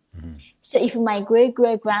 Mm-hmm. So if my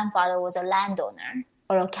great-great-grandfather was a landowner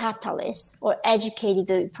or a capitalist or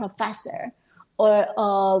educated professor or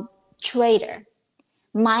a trader,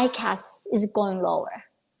 my caste is going lower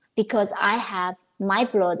because my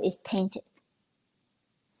blood is tainted.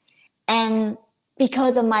 And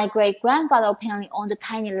because of my great-grandfather apparently owned a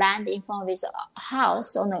tiny land in front of his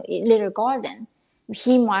house on a little garden,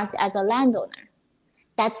 he marked as a landowner.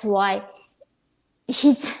 That's why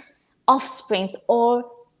his offsprings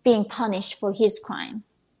all being punished for his crime.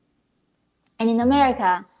 And in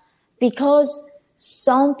America, because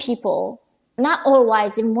some people, not all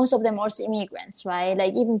whites, most of them are also immigrants, right?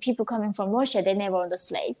 Like even people coming from Russia, they never owned a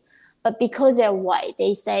slave. But because they're white,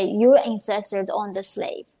 they say your ancestors owned the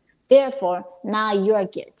slave. Therefore, now you are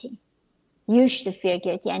guilty. You should feel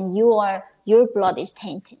guilty and your blood is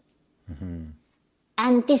tainted. Mm-hmm.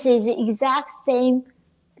 And this is the exact same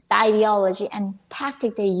ideology and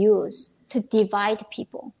tactic they use to divide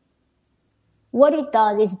people. What it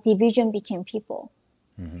does is division between people.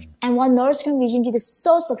 Mm-hmm. And what North Korean regime did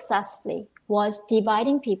so successfully was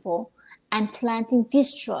dividing people and planting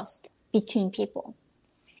distrust between people.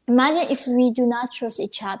 Imagine if we do not trust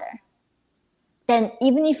each other, then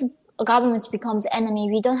even if a government becomes enemy,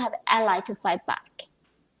 we don't have ally to fight back.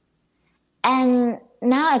 And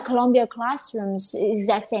now at Columbia classrooms, it's the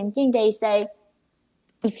exact same thing. They say,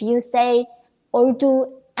 if you say or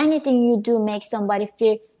do anything you do make somebody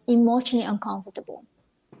feel emotionally uncomfortable,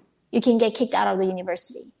 you can get kicked out of the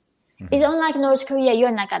university. Mm-hmm. It's unlike North Korea,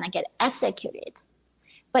 you're not going to get executed.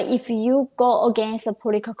 But if you go against the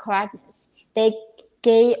political correctness, they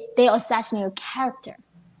assassinate your character.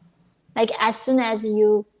 Like as soon as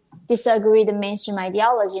you disagree with the mainstream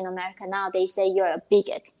ideology in America now, they say you're a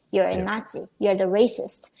bigot, you're a Nazi, you're the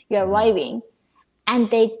racist, you're right-wing. And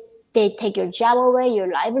they take your job away,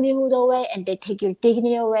 your livelihood away, and they take your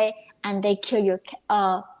dignity away, and they kill your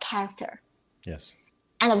character. Yes.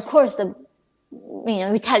 And of course, the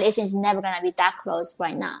retaliation is never going to be that close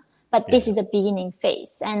right now. But this is a beginning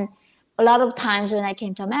phase. And a lot of times when I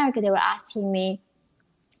came to America, they were asking me,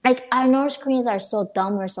 like, our North Koreans are so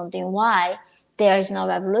dumb or something. Why there is no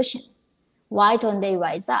revolution? Why don't they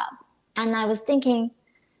rise up? And I was thinking,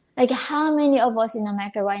 like, how many of us in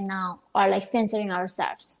America right now are like censoring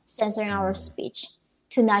ourselves, censoring our speech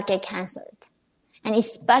to not get canceled? And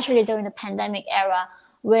especially during the pandemic era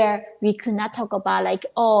where we could not talk about like,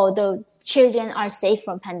 oh, the children are safe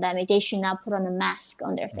from pandemic. They should not put on a mask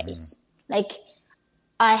on their face. Mm-hmm. Like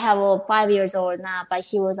I have a 5-year-old now, but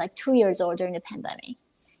he was like 2 years old during the pandemic.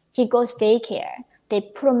 He goes daycare. They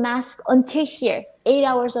put a mask until here, 8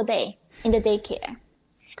 hours a day in the daycare.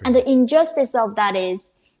 Great. And the injustice of that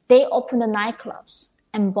is they open the nightclubs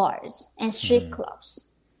and bars and street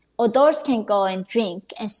clubs. Adults can go and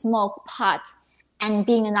drink and smoke pot and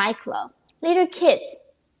be in a nightclub. Little kids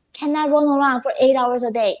cannot run around for 8 hours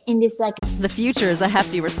a day in this like... The future is a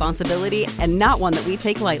hefty responsibility and not one that we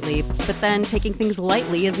take lightly. But then taking things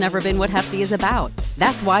lightly has never been what Hefty is about.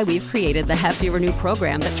 That's why we've created the Hefty Renew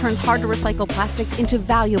program that turns hard-to-recycle plastics into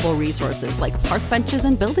valuable resources like park benches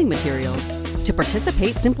and building materials. To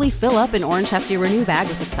participate, simply fill up an orange Hefty Renew bag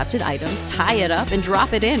with accepted items, tie it up, and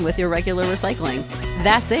drop it in with your regular recycling.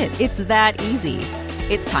 That's it. It's that easy.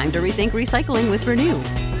 It's time to rethink recycling with Renew.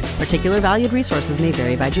 Particular valued resources may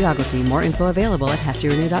vary by geography. More info available at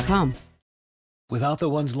heftyrenew.com. Without the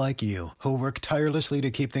ones like you, who work tirelessly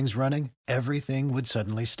to keep things running, everything would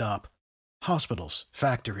suddenly stop. Hospitals,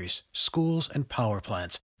 factories, schools, and power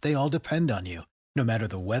plants, they all depend on you. No matter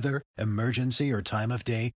the weather, emergency, or time of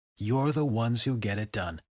day, you're the ones who get it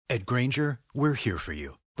done. At Grainger, we're here for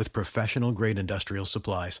you with professional-grade industrial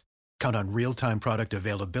supplies. Count on real-time product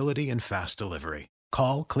availability and fast delivery.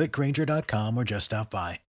 Call, click Grainger.com, or just stop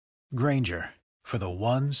by. Grainger, for the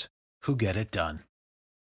ones who get it done.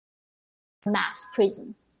 Mass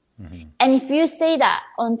prison. Mm-hmm. And if you say that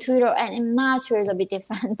on Twitter, and now Twitter is a bit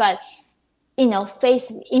different, but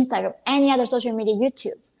Facebook, Instagram, any other social media,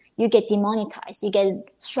 YouTube, you get demonetized, you get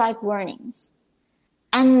strike warnings.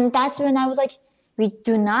 And that's when I was like, we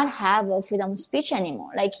do not have a freedom of speech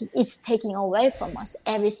anymore. Like it's taking away from us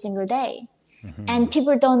every single day. And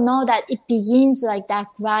people don't know that it begins like that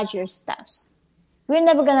gradual steps. We're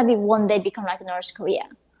never going to be one day become like North Korea.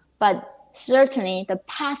 But certainly the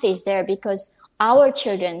path is there because our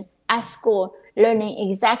children at school learning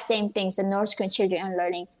exact same things the North Korean children are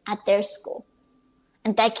learning at their school.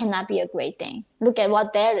 And that cannot be a great thing. Look at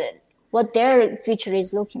what their future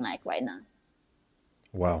is looking like right now.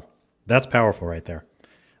 Wow. That's powerful right there.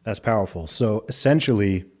 That's powerful. So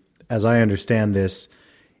essentially, as I understand this,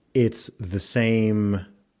 it's the same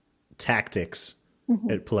tactics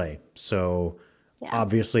at play. So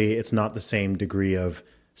obviously it's not the same degree of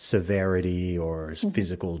severity or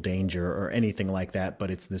physical danger or anything like that,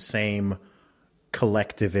 but it's the same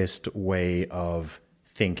collectivist way of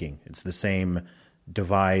thinking. It's the same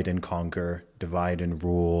divide and conquer, divide and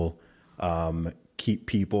rule, keep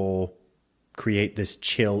people, create this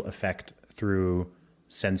chill effect through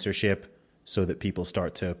censorship so that people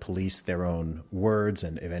start to police their own words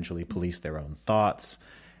and eventually police their own thoughts.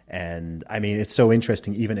 And I mean, it's so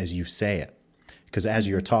interesting even as you say it, because as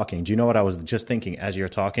you're talking, do you know what I was just thinking as you're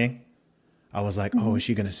talking? I was like, oh, is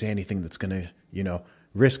she going to say anything that's going to,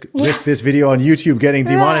 risk this video on YouTube getting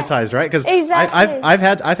demonetized, right? Because I've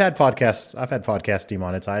had podcasts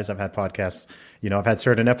demonetized. I've had podcasts, I've had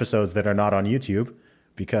certain episodes that are not on YouTube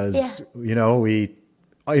because, we,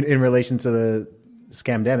 in relation to the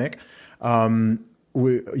scamdemic,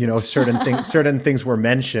 certain things were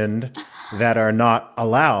mentioned that are not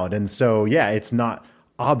allowed. And so, it's not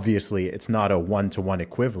a one-to-one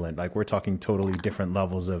equivalent. Like we're talking totally different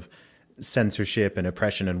levels of censorship and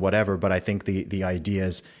oppression and whatever. But I think the idea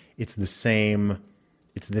is it's the same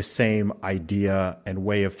idea and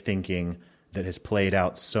way of thinking that has played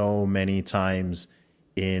out so many times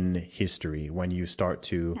in history. When you start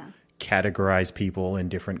to categorize people in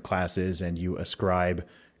different classes and you ascribe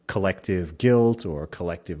collective guilt or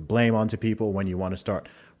collective blame onto people, when you want to start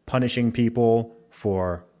punishing people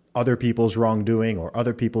for other people's wrongdoing or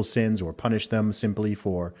other people's sins or punish them simply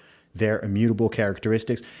for their immutable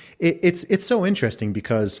characteristics. It's so interesting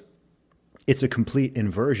because it's a complete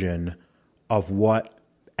inversion of what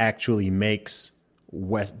actually makes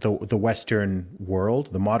the Western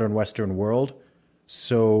world, the modern Western world,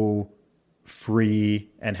 so free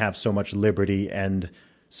and have so much liberty and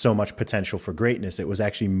so much potential for greatness. It was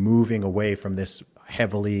actually moving away from this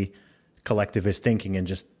heavily collectivist thinking and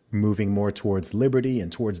just moving more towards liberty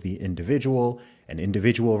and towards the individual and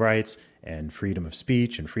individual rights and freedom of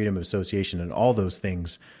speech and freedom of association and all those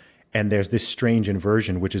things. And there's this strange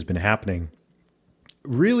inversion which has been happening,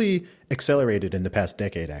 really accelerated in the past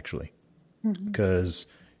decade, actually. Because,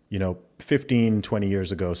 15, 20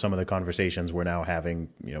 years ago, some of the conversations we're now having,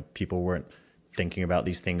 people weren't thinking about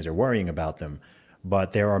these things or worrying about them.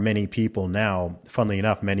 But there are many people now, funnily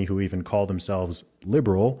enough, many who even call themselves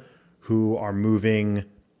liberal, who've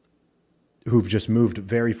just moved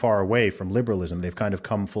very far away from liberalism. They've kind of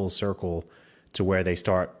come full circle to where they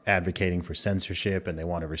start advocating for censorship and they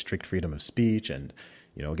want to restrict freedom of speech. And,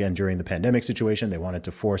 again, during the pandemic situation, they wanted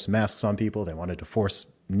to force masks on people. They wanted to force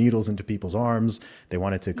needles into people's arms. They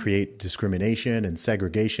wanted to create discrimination and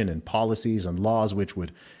segregation and policies and laws which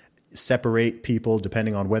would separate people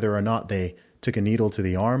depending on whether or not they took a needle to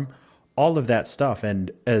the arm, all of that stuff.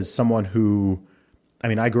 And as someone who,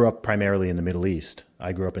 I grew up primarily in the Middle East.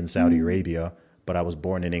 I grew up in Saudi Arabia, but I was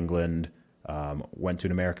born in England, went to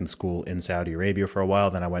an American school in Saudi Arabia for a while.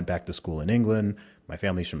 Then I went back to school in England. My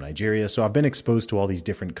family's from Nigeria. So I've been exposed to all these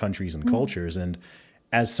different countries and cultures. And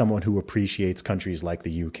as someone who appreciates countries like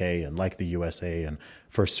the UK and like the USA and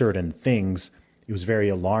for certain things, it was very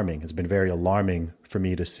alarming. It's been very alarming for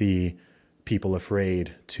me to see people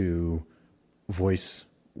afraid to voice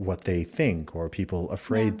what they think, or people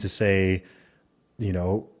afraid to say,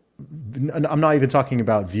 I'm not even talking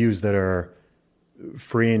about views that are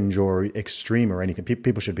fringe or extreme or anything.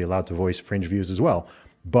 People should be allowed to voice fringe views as well.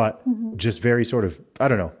 But just very sort of,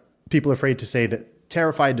 people afraid to say that,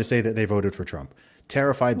 terrified to say that they voted for Trump,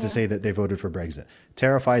 terrified to say that they voted for Brexit,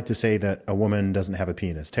 terrified to say that a woman doesn't have a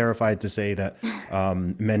penis, terrified to say that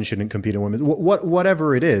men shouldn't compete in women,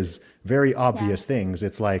 whatever it is, very obvious things.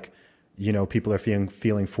 It's like, people are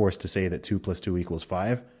feeling forced to say that 2 + 2 =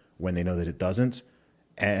 5 when they know that it doesn't.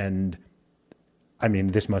 And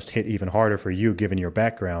this must hit even harder for you given your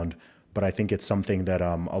background, but I think it's something that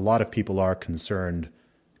a lot of people are concerned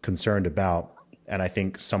about. And I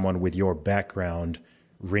think someone with your background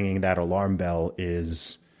ringing that alarm bell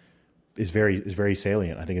is very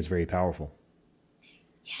salient. I think it's very powerful.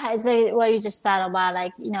 Yeah, it's like what you just thought about,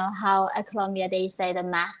 how at Columbia they say the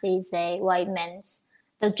math is a white man's,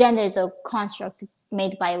 the gender is a construct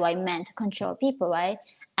made by white men to control people, right?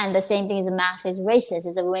 And the same thing is math is racist.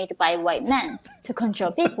 It's made by white men to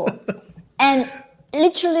control people. And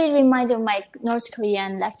literally reminded of my North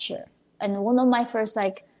Korean lecture. And one of my first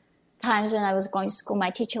times when I was going to school, my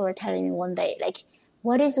teacher was telling me one day,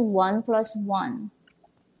 what is 1 + 1?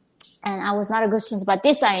 And I was not a good student, but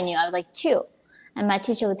this I knew. I was 2. And my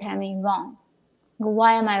teacher would tell me wrong.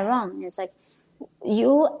 Why am I wrong? It's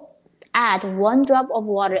you add 1 drop of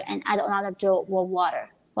water and add another drop of water.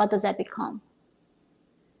 What does that become?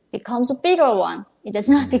 Becomes a bigger one. It does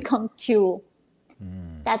not become 2.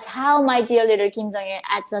 That's how my dear little Kim Jong-il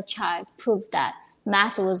as a child proved that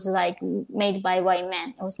math was made by white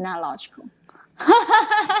men. It was not logical.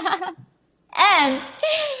 And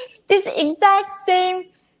this exact same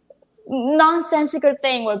nonsensical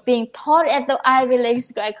thing were being taught at the Ivy League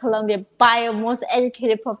school at Columbia by a most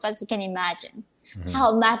educated professor can imagine.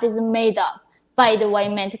 How math is made up by the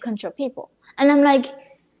white men to control people. And I'm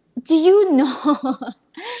do you know?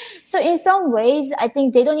 So in some ways, I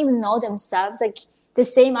think they don't even know themselves. The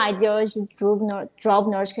same ideology drove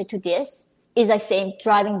North Korea to this is same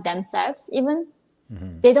driving themselves even.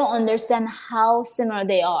 They don't understand how similar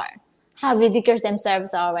they are, how ridiculous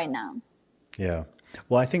themselves are right now. Yeah.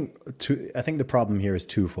 Well, I think the problem here is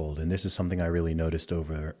twofold, and this is something I really noticed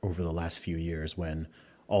over the last few years when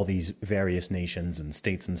all these various nations and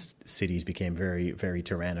states and cities became very, very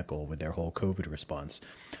tyrannical with their whole COVID response.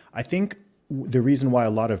 I think the reason why a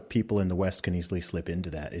lot of people in the West can easily slip into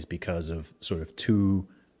that is because of sort of two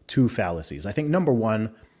fallacies. I think number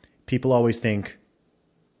one, people always think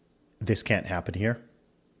this can't happen here.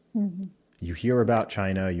 You hear about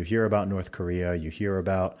China, you hear about North Korea, you hear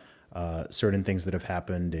about certain things that have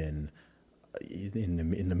happened in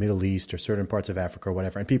the Middle East or certain parts of Africa or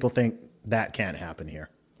whatever, and people think that can't happen here.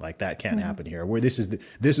 That can't happen here. Where this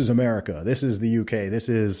is America, this is the UK, this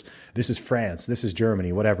is France, this is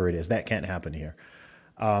Germany, whatever it is, that can't happen here.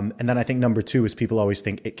 And then I think number two is people always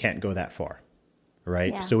think it can't go that far,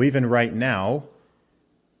 right? Yeah. So even right now,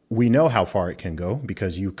 we know how far it can go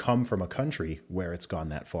because you come from a country where it's gone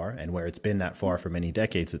that far and where it's been that far for many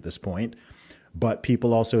decades at this point. But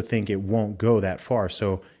people also think it won't go that far.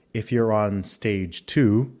 So if you're on stage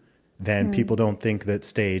 2, then people don't think that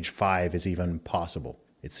stage 5 is even possible.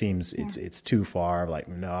 It seems it's too far.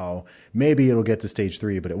 No, maybe it'll get to stage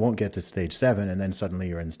 3, but it won't get to stage 7. And then suddenly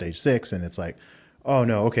you're in stage 6 and it's oh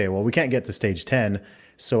no, okay, well, we can't get to stage 10.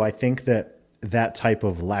 So I think that type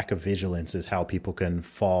of lack of vigilance is how people can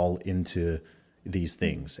fall into these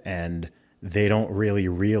things. And they don't really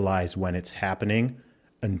realize when it's happening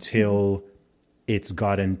until it's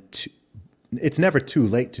it's never too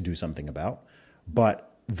late to do something about,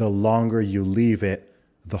 but the longer you leave it,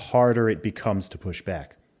 the harder it becomes to push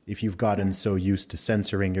back. If you've gotten so used to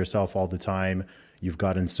censoring yourself all the time, you've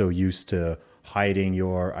gotten so used to hiding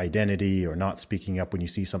your identity or not speaking up when you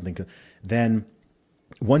see something, then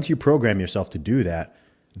once you program yourself to do that,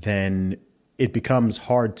 then it becomes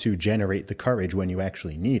hard to generate the courage when you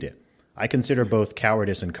actually need it. I consider both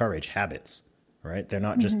cowardice and courage habits, right? They're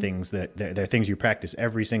not just things they're things you practice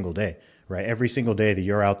every single day, right? Every single day that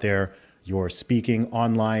you're out there, you're speaking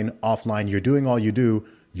online, offline, you're doing all you do,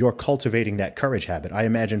 you're cultivating that courage habit. I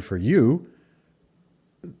imagine for you,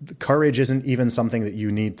 courage isn't even something that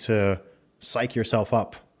you need to psych yourself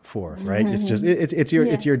up for, right? It's just, it's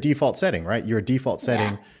your default setting, right? Your default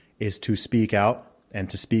setting is to speak out and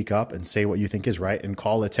to speak up and say what you think is right and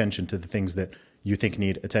call attention to the things that you think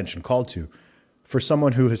need attention called to. For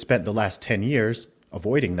someone who has spent the last 10 years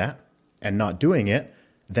avoiding that and not doing it,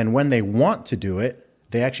 then when they want to do it,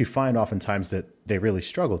 they actually find oftentimes that they really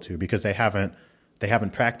struggle to because they haven't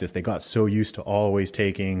practiced. They got so used to always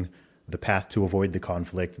taking the path to avoid the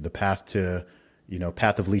conflict, the path to,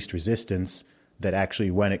 path of least resistance, that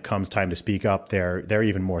actually when it comes time to speak up, they're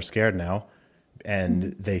even more scared now.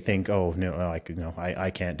 And they think, oh, no, I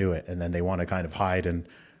can't do it. And then they want to kind of hide and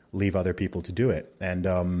leave other people to do it.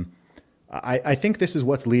 And I think this is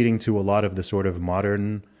what's leading to a lot of the sort of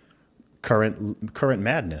modern current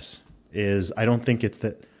madness. Is I don't think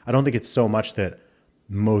it's so much that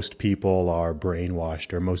most people are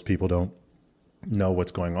brainwashed or most people don't know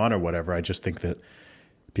what's going on or whatever. I just think that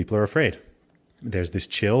people are afraid. There's this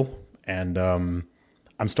chill, and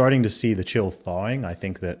I'm starting to see the chill thawing. I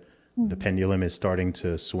think that the pendulum is starting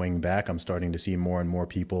to swing back. I'm starting to see more and more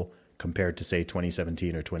people compared to, say,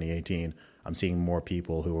 2017 or 2018. I'm seeing more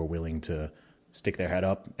people who are willing to stick their head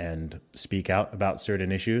up and speak out about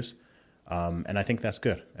certain issues. And I think that's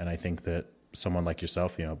good. And I think that someone like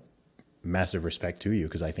yourself, massive respect to you,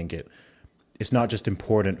 because I think it's not just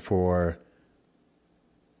important for,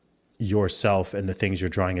 yourself and the things you're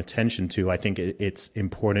drawing attention to, I think it's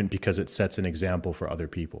important because it sets an example for other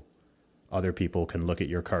people. Other people can look at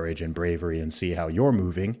your courage and bravery and see how you're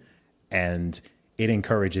moving, and it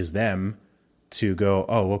encourages them to go,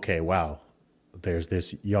 oh, okay, wow, there's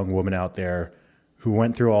this young woman out there who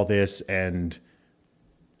went through all this and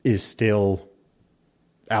is still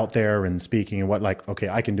out there and speaking, and what, like, okay,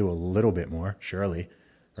 I can do a little bit more, surely,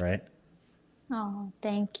 right? Oh,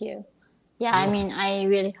 thank you. Yeah, I mean, I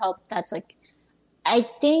really hope that's like, I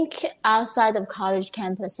think outside of college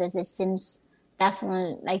campuses, it seems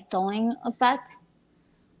definitely like throwing effect,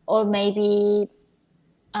 or maybe,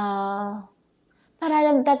 but I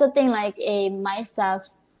don't, that's the thing, like myself,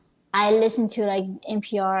 I listen to like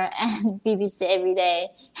NPR and BBC every day,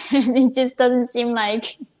 and it just doesn't seem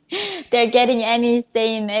like they're getting any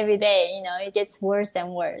sane every day, you know, it gets worse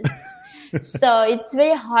and worse. So it's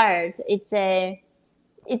very hard. It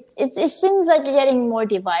seems like you're getting more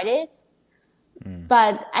divided,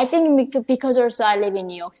 but I think because also I live in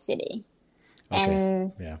New York City,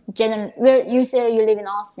 and where you say you live in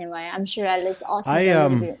Austin, right? I'm sure at least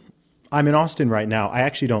Austin. I'm in Austin right now. I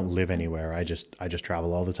actually don't live anywhere. I just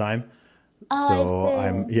travel all the time. So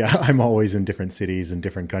I'm always in different cities and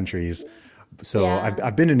different countries. So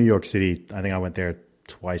I've been to New York City. I think I went there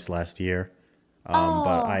twice last year.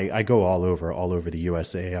 But I go all over the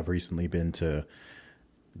USA. I've recently been to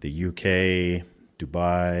the UK,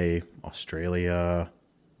 Dubai, Australia,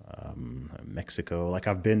 Mexico. Like,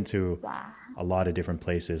 I've been to a lot of different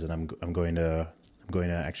places, and I'm going to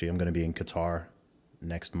be in Qatar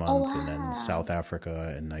next month, and then South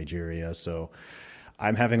Africa and Nigeria. So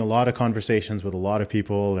I'm having a lot of conversations with a lot of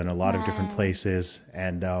people in a lot of different places.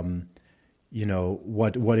 And you know,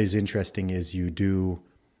 what is interesting is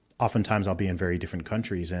oftentimes I'll be in very different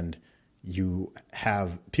countries, and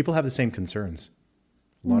people have the same concerns.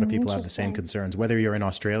 A lot of people have the same concerns, whether you're in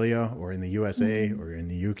Australia or in the USA or in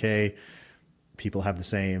the UK. People have the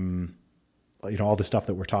same, you know, all the stuff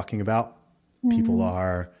that we're talking about. People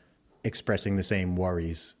are expressing the same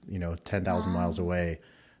worries, you know, 10,000 miles away.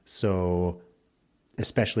 So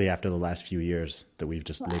especially after the last few years that we've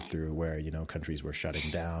just lived through, where, you know, countries were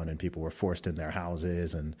shutting down and people were forced in their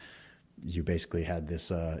houses, and you basically had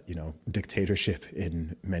this, you know, dictatorship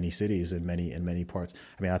in many cities, in many parts.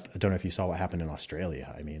 I mean, I don't know if you saw what happened in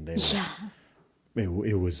Australia. I mean,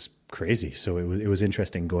 it was crazy. So it was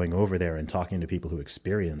interesting going over there and talking to people who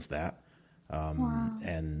experienced that.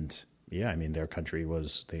 And yeah, I mean, their country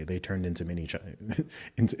was, they turned into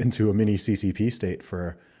into a mini CCP state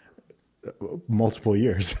for multiple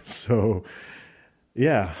years. So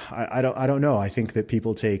yeah, I don't know. I think that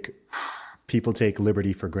people take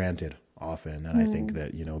liberty for granted often. And I think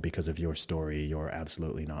that, you know, because of your story, you're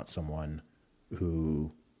absolutely not someone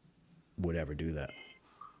who would ever do that.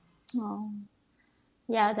 Oh,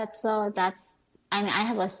 yeah, I mean, I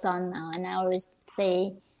have a son now, and I always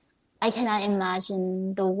say, I cannot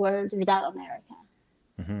imagine the world without America.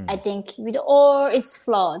 I think with all its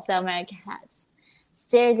flaws that America has,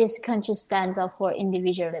 still this country stands up for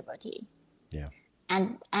individual liberty. Yeah.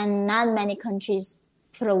 And not many countries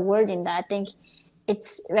put a word in that. I think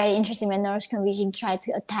it's very interesting when North Koreans try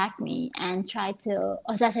to attack me and try to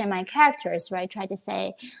assassinate my characters, right? Try to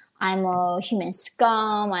say I'm a human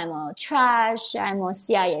scum, I'm a trash, I'm a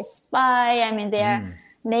CIA spy. I mean, they're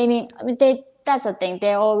naming, I mean, that's the thing.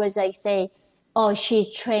 They always like say, oh,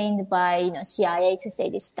 she's trained by, you know, CIA to say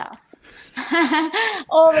this stuff.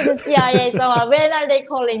 Over the CIA, so when are they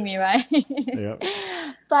calling me, right? Yep.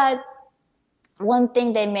 But one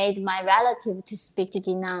thing they made my relative to speak to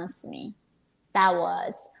denounce me, that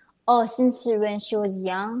was, since when she was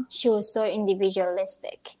young, she was so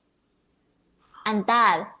individualistic. And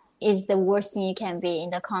that is the worst thing you can be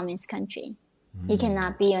in the communist country. You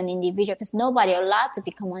cannot be an individual because nobody allowed to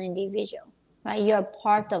become an individual, right? You're a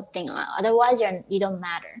part of thing. Otherwise, you don't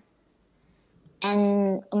matter.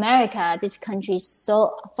 And America, this country, is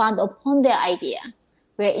so found upon the idea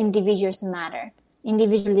where individuals matter.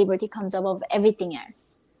 Individual liberty comes above everything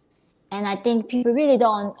else. And I think people really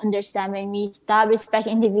don't understand when we stop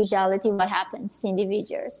respecting individuality, what happens to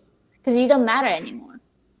individuals. Because you don't matter anymore.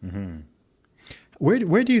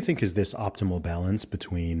 Where do you think is this optimal balance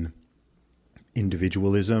between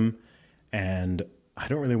individualism and, I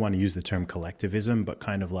don't really want to use the term collectivism, but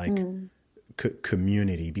kind of like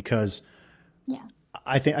community? Because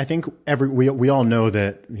I think we all know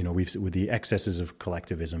that, you know, with the excesses of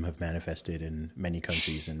collectivism have manifested in many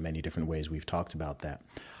countries in many different ways. We've talked about that.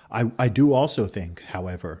 I do also think,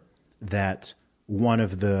 however, that one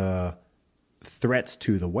of the threats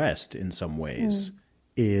to the West in some ways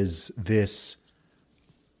is this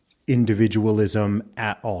individualism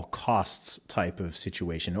at all costs type of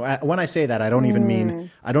situation. When I say that, I don't even mean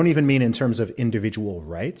in terms of individual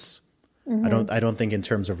rights. I don't think in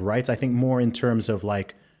terms of rights. I think more in terms of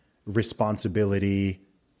like responsibility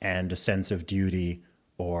and a sense of duty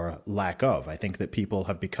or lack of. I think that people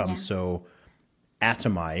have become so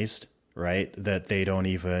atomized, right, that they don't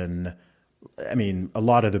even, I mean, a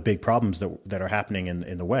lot of the big problems that are happening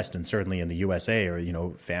in the West and certainly in the USA are, you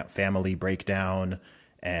know, family breakdown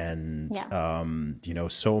and, you know,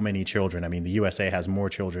 so many children. I mean, the USA has more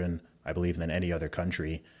children, I believe, than any other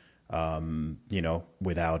country, you know,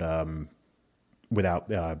 without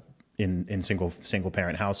in single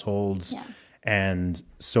parent households. Yeah. And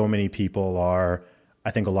so many people are,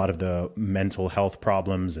 I think a lot of the mental health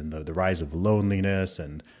problems and the rise of loneliness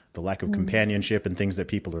and the lack of companionship and things that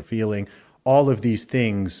people are feeling, all of these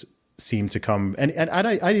things seem to come, and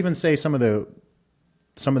I'd even say some of the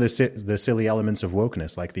silly elements of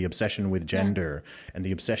wokeness, like the obsession with gender and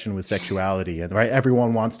the obsession with sexuality, and right,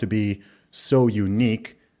 everyone wants to be so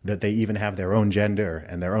unique that they even have their own gender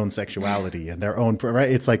and their own sexuality and their own, right?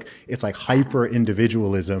 It's like hyper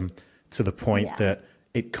individualism to the point that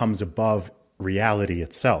it comes above reality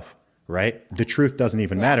itself, right? The truth doesn't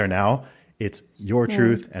even matter now. It's your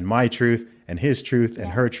truth and my truth and his truth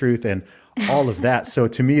and her truth and all of that. So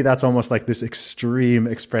to me, that's almost like this extreme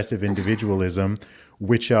expressive individualism,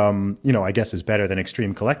 which, you know, I guess is better than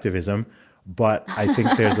extreme collectivism. But I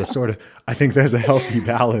think there's a healthy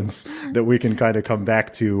balance that we can kind of come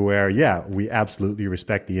back to where, we absolutely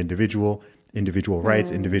respect the individual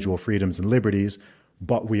rights, individual freedoms and liberties,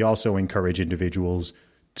 but we also encourage individuals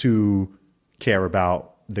to care about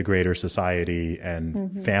the greater society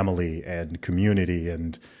and family and community.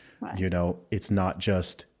 And, you know, it's not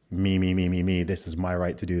just me. This is my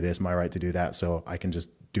right to do this, my right to do that. So I can just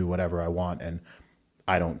do whatever I want. And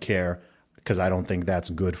I don't care, because I don't think that's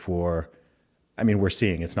good for, I mean, we're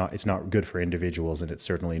seeing it's not good for individuals, and it's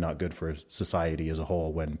certainly not good for society as a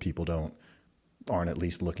whole when people aren't at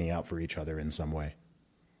least looking out for each other in some way.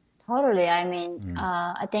 Totally. I mean,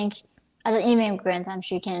 I think as an immigrant, I'm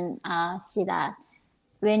sure you can see that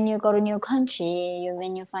when you go to a new country,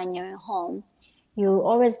 when you find your home, you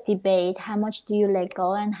always debate how much do you let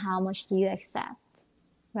go and how much do you accept,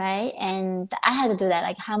 right? And I had to do that,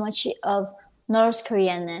 like how much of North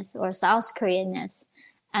Koreanness or South Koreanness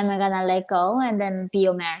am I gonna let go and then be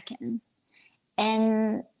American?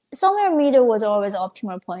 And somewhere middle was always an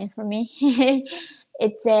optimal point for me.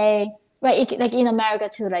 It's like in America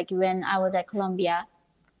too, like when I was at Columbia,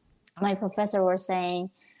 my professor was saying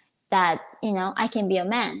that, you know, I can be a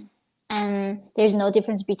man and there's no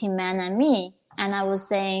difference between man and me. And I was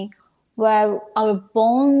saying, well, our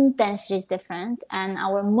bone density is different and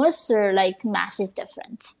our muscle mass is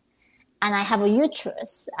different. And I have a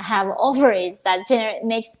uterus, I have ovaries that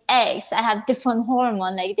makes eggs, I have different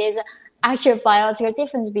hormone. Like there's an actual biological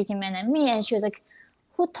difference between men and me. And she was like,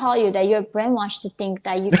 who taught you that you're brainwashed to think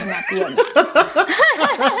that you cannot be a man?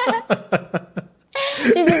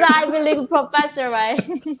 This is an Ivy League professor, right?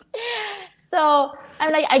 So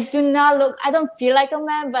I'm like, I don't feel like a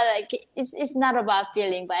man, but like it's not about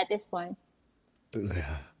feeling, but at this point.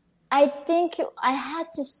 Yeah. I think I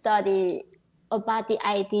had to study about the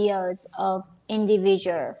ideas of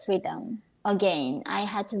individual freedom. Again, I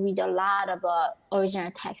had to read a lot about original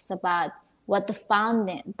texts about what the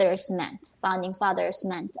founding fathers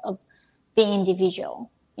meant of being individual.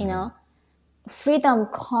 You know, freedom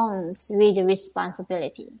comes with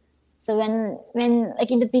responsibility. So when like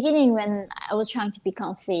in the beginning, when I was trying to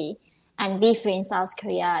become free and be free in South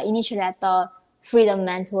Korea, initially I thought freedom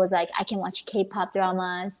meant was like, I can watch K-pop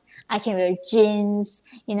dramas, I can wear jeans,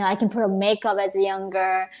 you know, I can put on makeup as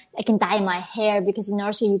younger, I can dye my hair, because in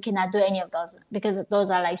North Korea you cannot do any of those because those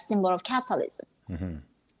are like symbol of capitalism. Mm-hmm.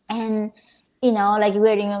 And, you know, like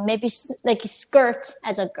wearing maybe like a skirt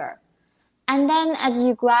as a girl. And then as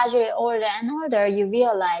you graduate older and older, you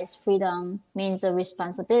realize freedom means a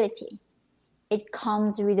responsibility. It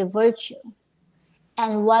comes with a virtue.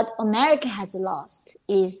 And what America has lost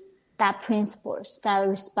is that principles, that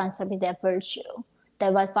responsibility, that virtue,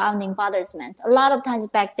 that what founding fathers meant. A lot of times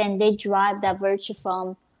back then, they derive that virtue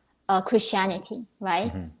from Christianity,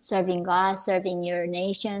 right? Mm-hmm. Serving God, serving your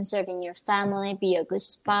nation, serving your family, be a good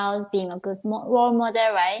spouse, being a good role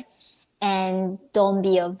model, right? And don't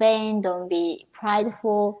be vain, don't be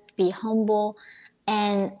prideful, be humble.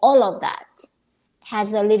 And all of that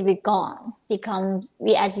has a little bit gone,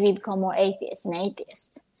 as we become more atheists and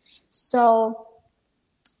atheists. So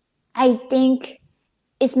I think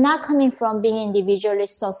it's not coming from being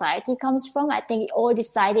individualist society comes from. I think all the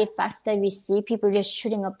side effects that we see, people just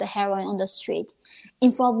shooting up the heroin on the street.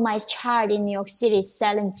 In front of my child in New York City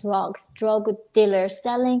selling drugs, drug dealers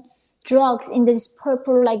selling drugs in this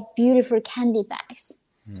purple, like beautiful candy bags.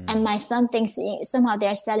 And my son thinks somehow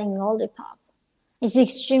they're selling lollipop. It's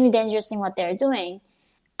extremely dangerous in what they're doing.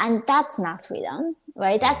 And that's not freedom,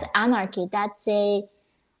 right? That's anarchy. I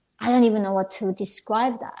don't even know what to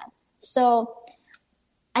describe that. So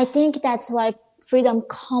I think that's why freedom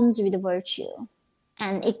comes with virtue,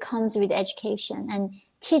 and it comes with education, and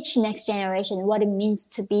teach next generation what it means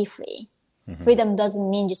to be free. Freedom doesn't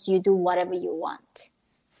mean just you do whatever you want.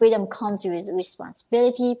 Freedom comes with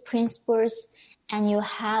responsibility, principles, and you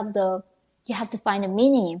have to find a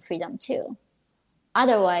meaning in freedom too.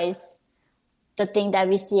 Otherwise, the thing that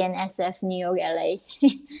we see in SF, New York, LA,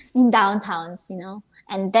 in downtowns,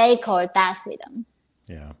 and they call that freedom.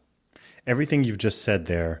 Yeah. Everything you've just said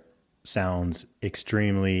there sounds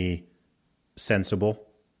extremely sensible,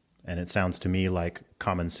 and it sounds to me like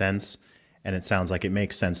common sense, and it sounds like it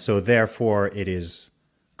makes sense. So therefore, it is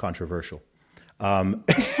controversial.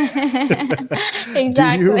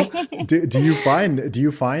 Exactly. Do you find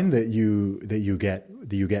that you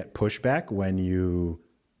get pushback when you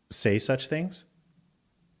say such things?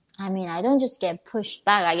 I mean, I don't just get pushed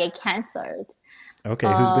back; I get canceled. Okay,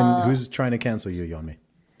 who's trying to cancel you, Yeonmi?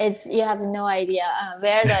 You have no idea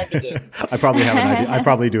where do I begin. I probably have an idea. I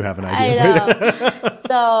probably do have an idea. I know.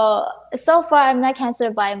 So far, I'm not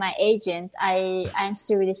canceled by my agent. I'm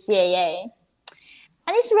still with the CAA,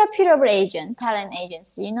 and it's a reputable talent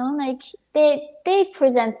agency. Like they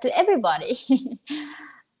present to everybody.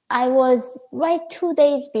 I was right 2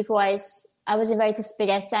 days before I was invited to speak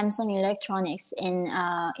at Samsung Electronics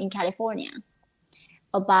in California.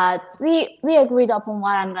 But we agreed upon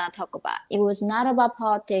what I'm going to talk about. It was not about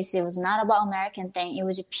politics. It was not about American thing. It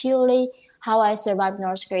was purely how I survived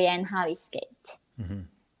North Korea and how I escaped.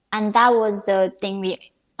 And that was the thing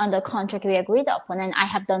on the contract we agreed upon. And I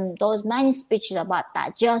have done those many speeches about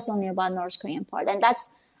that, just only about North Korean part. And that's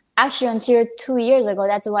actually until 2 years ago,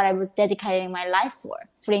 that's what I was dedicating my life for,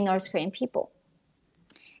 freeing North Korean people.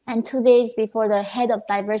 And 2 days before, the head of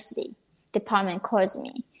diversity department calls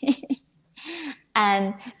me.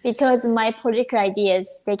 And because of my political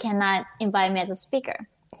ideas, they cannot invite me as a speaker.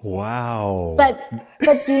 Wow. But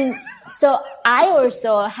so I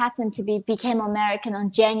also happened to became American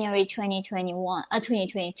on January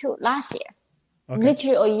 2022, last year. Okay.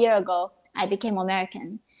 Literally a year ago, I became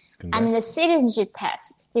American. Congrats. And in the citizenship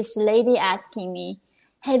test, this lady asking me,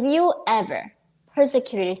 have you ever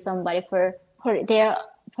persecuted somebody for their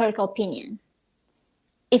political opinion?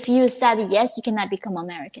 If you said yes, you cannot become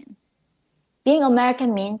American. Being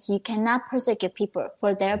American means you cannot persecute people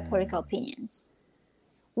for their political opinions.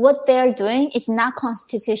 What they're doing is not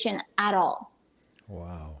constitutional at all.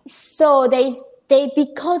 Wow. So they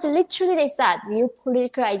because literally they said your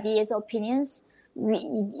political ideas, opinions,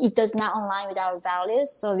 it does not align with our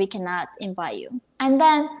values, so we cannot invite you. And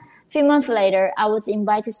then a few months later, I was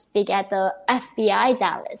invited to speak at the FBI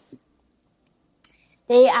Dallas.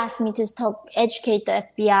 They asked me to educate the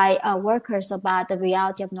FBI workers about the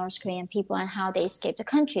reality of North Korean people and how they escape the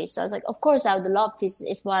country. So I was like, of course, I would love this.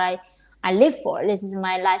 It's what I live for. This is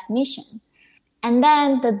my life mission. And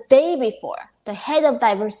then the day before, the head of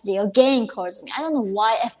diversity again calls me. I don't know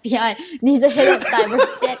why FBI needs a head of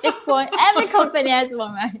diversity at this point. Every company has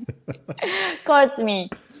one, right? Calls me.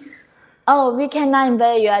 Oh, we cannot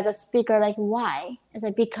invite you as a speaker. Like, why? It's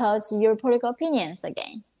like, because your political opinions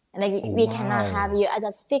again. Like, we cannot have you as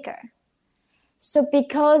a speaker. So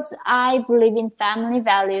because I believe in family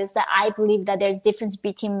values, that I believe that there's difference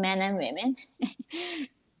between men and women,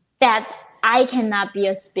 that I cannot be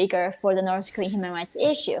a speaker for the North Korean human rights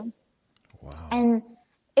issue. Wow. And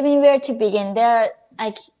I mean, where to begin?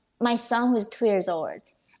 Like my son who's 2 years old,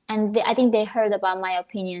 and I think they heard about my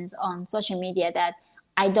opinions on social media that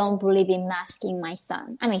I don't believe in masking my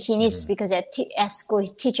son. I mean, he needs because at school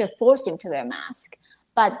his teacher forced him to wear a mask.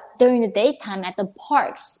 But during the daytime at the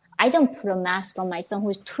parks, I don't put a mask on my son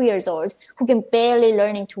who's 2 years old, who can barely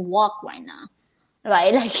learning to walk right now,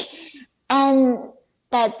 right? And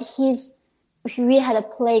that we had a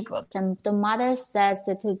play group, and the mother says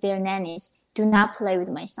that to their nannies, do not play with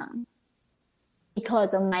my son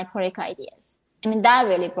because of my political ideas. I mean, that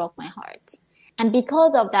really broke my heart. And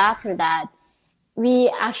because of that, after that,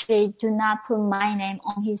 we actually do not put my name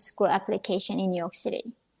on his school application in New York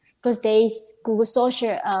City. Because they Google search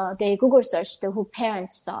who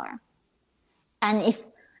parents are. And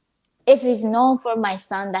if it's known for my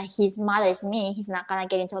son that his mother is me, he's not going to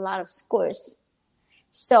get into a lot of schools.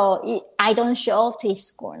 So I don't show up to his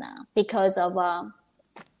school now because of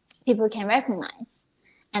people can recognize.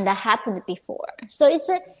 And that happened before. So it's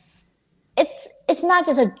not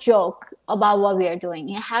just a joke about what we are doing.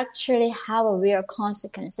 It actually have a real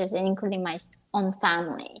consequences, including my own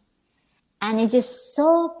family. And it's just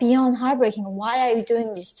so beyond heartbreaking. Why are you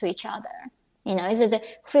doing this to each other? You know, it's just a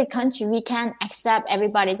free country. We can accept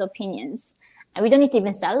everybody's opinions. And we don't need to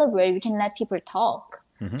even celebrate. We can let people talk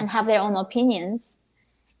and have their own opinions.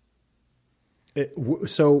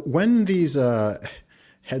 So when these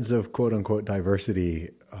heads of quote unquote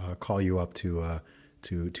diversity call you up to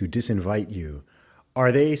disinvite you,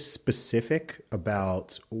 are they specific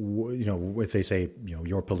about, you know, if they say, you know,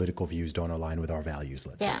 your political views don't align with our values,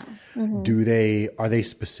 let's say, are they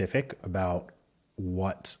specific about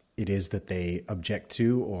what it is that they object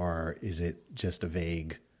to, or is it just a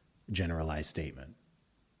vague generalized statement?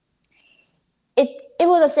 It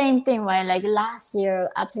was the same thing, right? Like last year,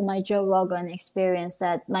 after my Joe Rogan experience,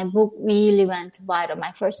 that my book really went viral,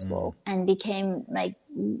 my first book, and became like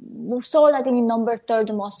sold, I think, number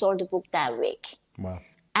 3rd most sold book that week. Wow.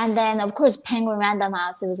 And then, of course, Penguin Random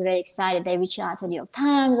House, it was very excited. They reached out to New York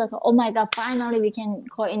Times, like, oh my God, finally we can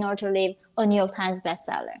call In Order to Live a New York Times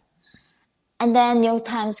bestseller. And then New York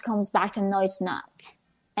Times comes back and no, it's not.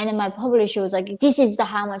 And then my publisher was like, this is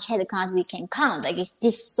how much head count we can count. Like,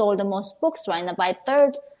 this sold the most books right now by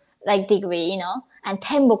 3rd degree, you know, and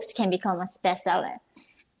 10 books can become a bestseller.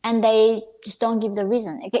 And they just don't give the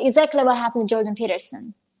reason. Exactly what happened to Jordan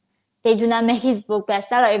Peterson. They do not make his book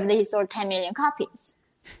bestseller if he sold 10 million copies.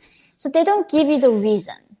 So they don't give you the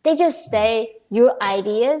reason. They just say your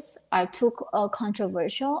ideas are too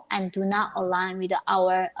controversial and do not align with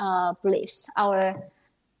our beliefs, our,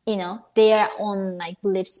 you know, their own like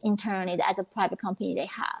beliefs internally as a private company they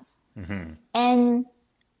have. And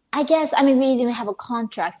I guess, I mean, we didn't have a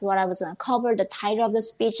contract, so what I was going to cover, the title of the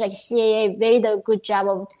speech, like CAA made a good job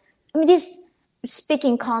of, I mean, this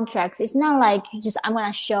speaking contracts, it's not like just I'm going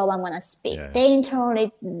to show, I'm going to speak. Yeah. They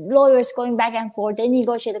internally, lawyers going back and forth, they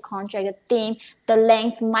negotiate the contract, the theme, the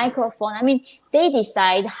length, microphone. I mean, they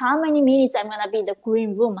decide how many minutes I'm going to be in the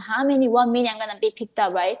green room, what minute I'm going to be picked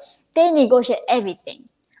up, right? They negotiate everything.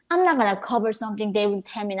 I'm not going to cover something they will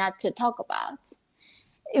tell me not to talk about.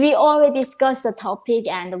 We already discussed the topic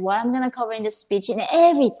and what I'm going to cover in the speech and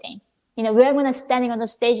everything. You know, we're going to standing on the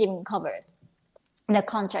stage and cover it in the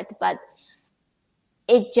contract, but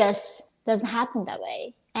it just doesn't happen that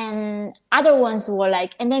way. And other ones were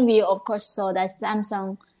like, and then we of course saw that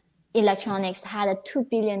Samsung Electronics had a $2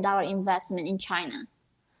 billion investment in China.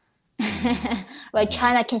 Where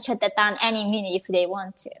China can shut that down any minute if they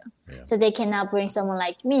want to. Yeah. So they cannot bring someone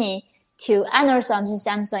like me to, and also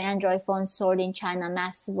Samsung Android phones sold in China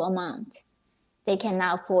massive amount. They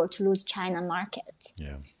cannot afford to lose China market.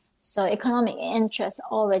 Yeah. So economic interest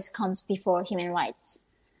always comes before human rights,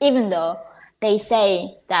 even though they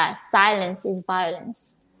say that silence is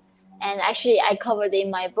violence. And actually, I covered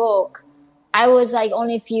in my book, I was like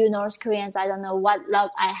only a few North Koreans, I don't know what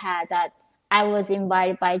luck I had, that I was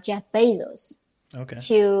invited by Jeff Bezos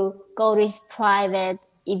to go to his private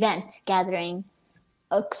event gathering,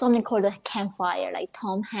 something called a campfire, like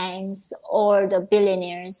Tom Hanks or the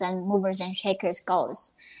billionaires and movers and shakers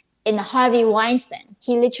goes. In Harvey Weinstein,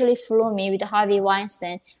 he literally flew me with Harvey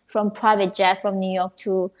Weinstein from private jet from New York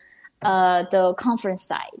to the conference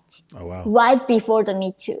site. Oh, wow. Right before the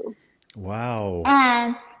Me Too. Wow.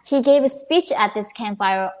 And he gave a speech at this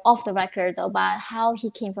campfire off the record about how he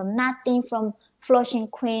came from nothing, from Flushing,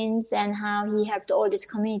 Queens, and how he helped all these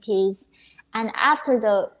communities. And after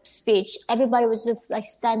the speech, everybody was just like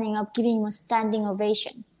standing up, giving him a standing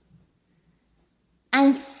ovation.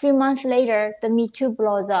 And a few months later, the Me Too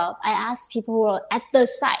blows up. I asked people who were at the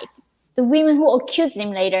site. The women who accused him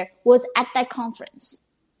later was at that conference.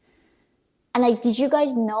 And like, did you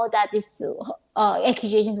guys know that these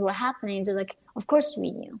accusations were happening? So like, of course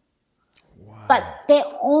we knew. Wow. But they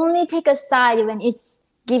only take a side when it's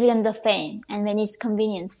giving them the fame and when it's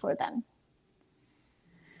convenience for them.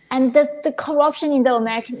 And the corruption in the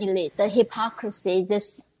American elite, the hypocrisy,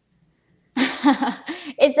 just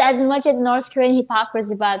it's as much as North Korean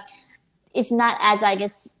hypocrisy, but it's not as, I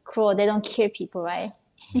guess, cruel. They don't kill people, right?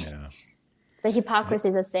 Yeah. The hypocrisy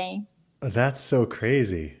is the same. That's so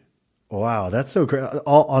crazy. Wow, that's so crazy.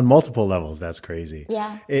 On multiple levels, that's crazy.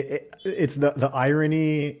 Yeah. It's the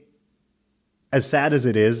irony, as sad as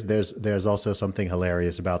it is, there's also something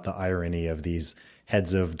hilarious about the irony of these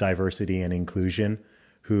heads of diversity and inclusion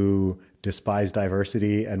who despise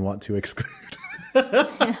diversity and want to exclude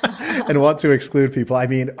people. I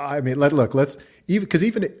mean, let's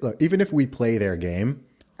even if we play their game,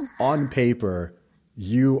 on paper,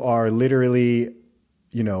 you are literally,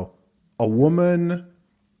 you know, a woman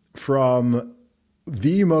from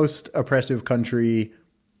the most oppressive country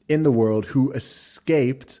in the world who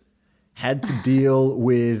escaped, had to deal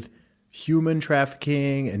with human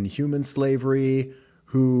trafficking and human slavery,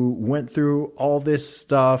 who went through all this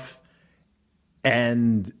stuff,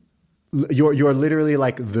 and you're literally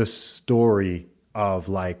like the story of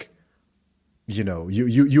like, you know,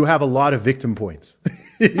 you have a lot of victim points.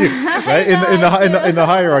 Right, in the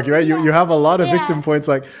hierarchy, right? You have a lot of victim points,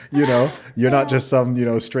 like, you know, you're not just some, you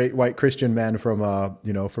know, straight white Christian man from a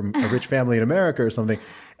rich family in America or something.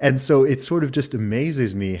 And so it sort of just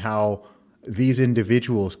amazes me how these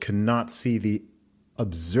individuals cannot see the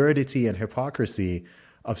absurdity and hypocrisy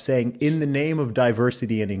of saying, in the name of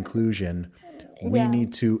diversity and inclusion, we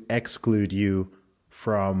need to exclude you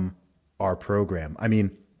from our program. I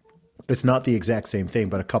mean, it's not the exact same thing,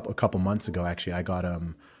 but a couple months ago, actually, I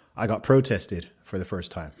got protested for the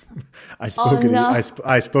first time. I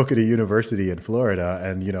spoke at a university in Florida,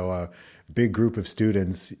 and, you know, a big group of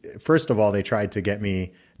students. First of all, they tried to get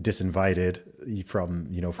me disinvited from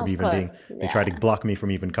even being. They tried to block me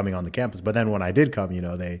from even coming on the campus. But then when I did come, you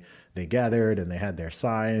know, they gathered and they had their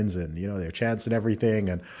signs and, you know, their chants and everything,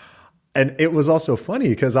 and it was also funny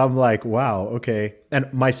because I'm like, wow, okay,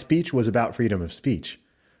 and my speech was about freedom of speech.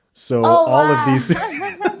 So all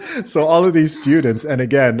of these students, and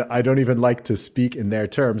again, I don't even like to speak in their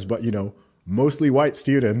terms, but, you know, mostly white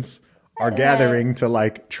students are gathering to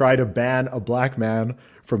like try to ban a black man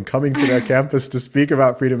from coming to their campus to speak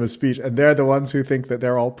about freedom of speech. And they're the ones who think that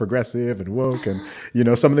they're all progressive and woke. And, you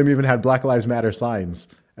know, some of them even had Black Lives Matter signs.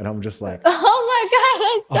 And I'm just like, oh my God,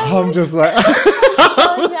 that's so I'm just like,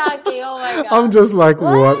 so shocking. Oh my God. I'm just like,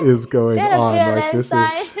 what is going on? Like, this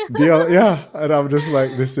sign. yeah. And I'm just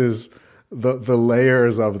like, this is the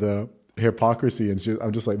layers of the hypocrisy. And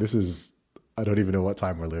I'm just like, I don't even know what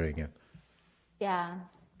time we're living in. Yeah.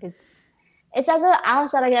 It's as an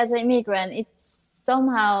outsider, like as an immigrant, it's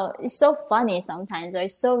so funny sometimes, or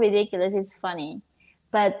it's so ridiculous, it's funny.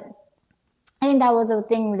 But I think that was the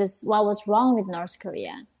thing with what was wrong with North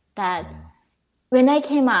Korea. That when I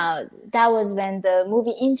came out, that was when the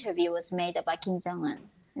movie Interview was made about Kim Jong-un.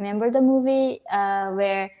 Remember the movie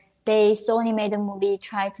where Sony made a movie,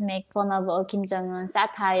 tried to make fun of Kim Jong-un,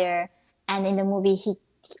 satire, and in the movie he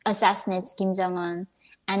assassinates Kim Jong-un,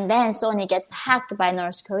 and then Sony gets hacked by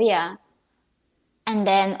North Korea, and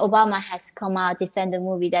then Obama has come out defend the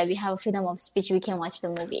movie that we have freedom of speech, we can watch the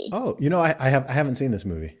movie. Oh, you know, I haven't seen this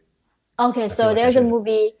movie. Okay, so there's a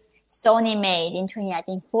movie Sony made in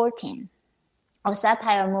 2014, a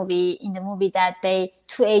satire movie. In the movie that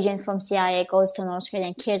two agents from CIA goes to North Korea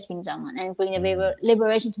and kills Kim Jong-un and bring the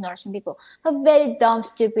liberation to North Korean people. A very dumb,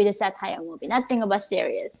 stupid satire movie, nothing about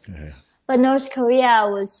serious. Yeah. But North Korea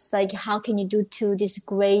was like, how can you do to this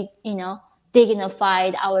great, you know,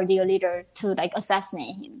 dignified our dear leader to like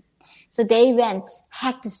assassinate him? So they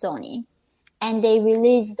hacked Sony, and they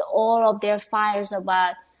released all of their files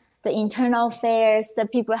about the internal affairs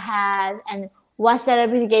that people had and what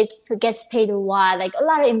celebrity gets paid what, like a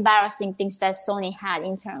lot of embarrassing things that Sony had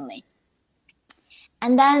internally.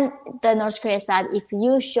 And then the North Korea said, if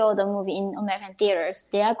you show the movie in American theaters,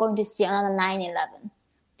 they are going to see another 9/11.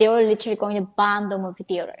 They were literally going to bomb the movie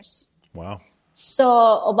theaters. Wow. So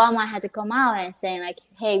Obama had to come out and say, like,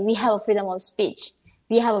 hey, we have a freedom of speech.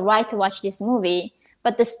 We have a right to watch this movie.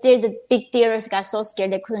 But still the big theaters got so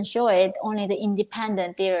scared they couldn't show it. Only the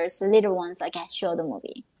independent theaters, the little ones, like, had show the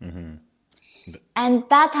movie. Mm-hmm. And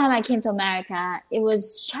that time I came to America, it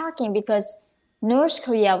was shocking because North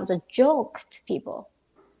Korea was a joke to people.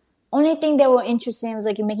 Only thing they were interested in was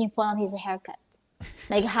like making fun of his haircut,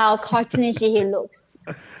 like how cartoonish he looks.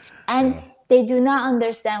 And they do not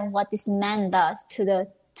understand what this man does to the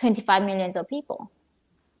 25 millions of people.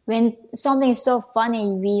 When something is so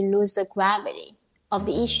funny, we lose the gravity of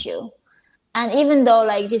the issue. And even though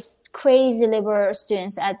like these crazy liberal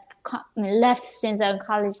students left students at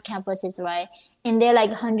college campuses, right, in their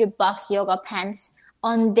like $100 yoga pants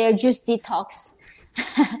on their juice detox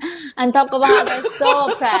and talk about how they're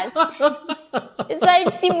so oppressed. It's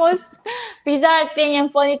like the most bizarre thing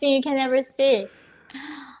and funny thing you can ever see.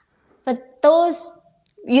 But those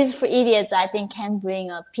useful idiots, I think, can bring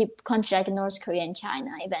a country like North Korea and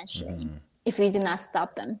China eventually, if we do not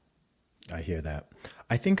stop them. I hear that.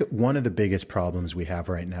 I think one of the biggest problems we have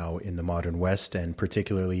right now in the modern West, and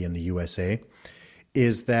particularly in the USA,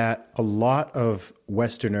 is that a lot of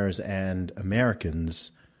Westerners and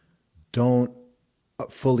Americans don't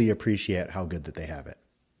fully appreciate how good that they have it.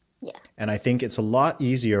 Yeah. And I think it's a lot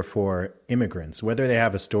easier for immigrants, whether they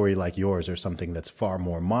have a story like yours or something that's far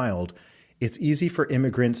more mild, it's easy for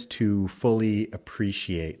immigrants to fully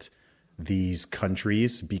appreciate these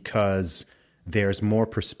countries because there's more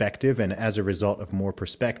perspective. And as a result of more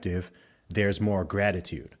perspective, there's more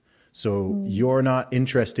gratitude. So you're not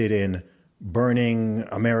interested in burning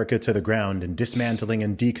America to the ground and dismantling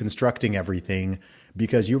and deconstructing everything,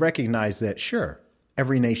 because you recognize that, sure,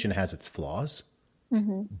 every nation has its flaws,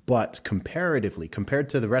 but comparatively, compared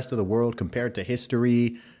to the rest of the world, compared to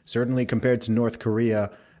history, certainly compared to North Korea,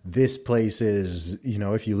 this place is, you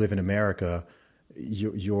know, if you live in America,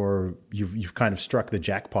 you've kind of struck the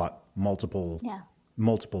jackpot multiple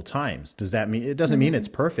times. Does that mean, it doesn't mean it's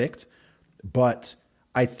perfect, but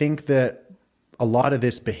I think that a lot of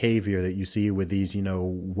this behavior that you see with these, you know,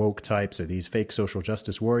 woke types or these fake social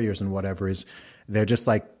justice warriors and whatever, is they're just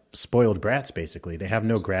like spoiled brats, basically. They have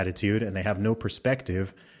no gratitude and they have no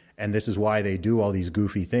perspective. And this is why they do all these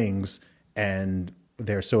goofy things, and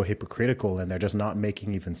they're so hypocritical, and they're just not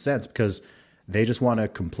making even sense, because they just want to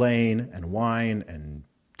complain and whine and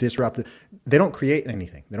disrupt it. They don't create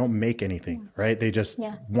anything. They don't make anything, right? They just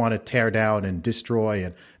want to tear down and destroy,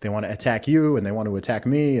 and they want to attack you, and they want to attack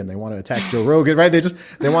me, and they want to attack Joe Rogan, right?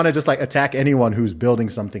 They want to just like attack anyone who's building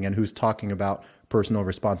something and who's talking about personal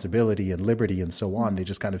responsibility and liberty and so on. They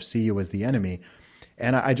just kind of see you as the enemy.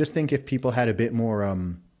 And I just think if people had a bit more,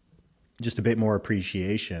 just a bit more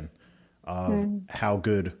appreciation of how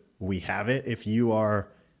good we have it, if you are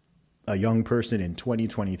a young person in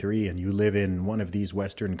 2023 and you live in one of these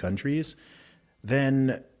Western countries,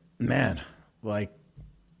 then man, like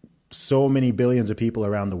so many billions of people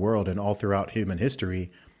around the world and all throughout human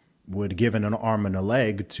history would give an arm and a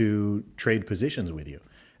leg to trade positions with you.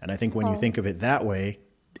 And I think when you think of it that way,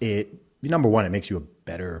 number one, it makes you a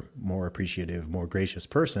better, more appreciative, more gracious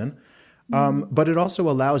person. But it also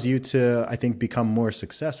allows you to, I think, become more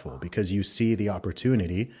successful, because you see the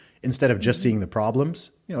opportunity instead of just seeing the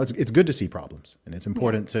problems. You know, it's good to see problems, and it's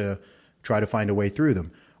important to try to find a way through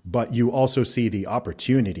them. But you also see the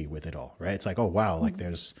opportunity with it all, right? It's like, oh, wow, like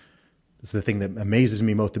it's the thing that amazes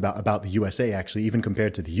me most about the USA, actually, even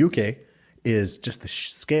compared to the UK, is just the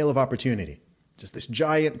scale of opportunity. Just this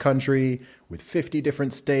giant country with 50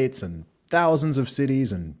 different states and thousands of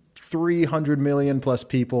cities and 300 million plus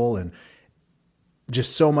people, and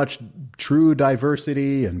just so much true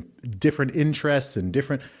diversity and different interests and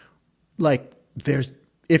different, like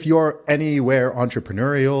if you're anywhere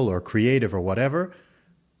entrepreneurial or creative or whatever,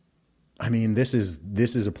 I mean, this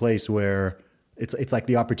is a place where it's like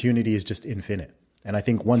the opportunity is just infinite. And I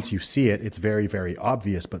think once you see it, it's very, very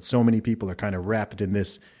obvious, but so many people are kind of wrapped in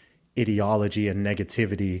this ideology and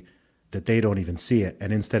negativity that they don't even see it.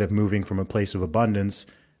 And instead of moving from a place of abundance,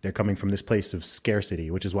 they're coming from this place of scarcity,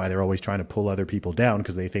 which is why they're always trying to pull other people down,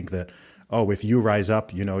 because they think that, oh, if you rise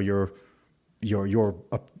up, you know, you're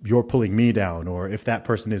pulling me down, or if that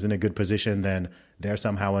person is in a good position, then they're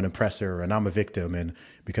somehow an oppressor and I'm a victim, and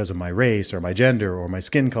because of my race or my gender or my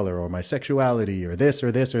skin color or my sexuality or this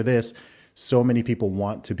or this or this, so many people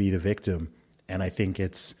want to be the victim. And I think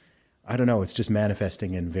it's just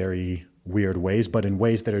manifesting in very weird ways, but in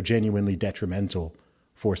ways that are genuinely detrimental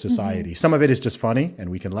for society. Some of it is just funny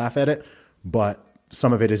and we can laugh at it, but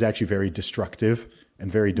some of it is actually very destructive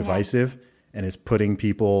and very divisive. And it's putting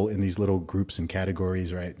people in these little groups and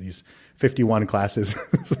categories, right? These 51 classes.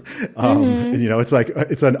 You know, it's like,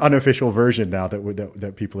 it's an unofficial version now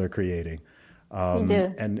that people are creating.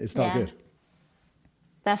 And it's not good.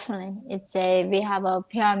 Definitely. We have a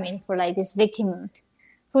pyramid for like this victim.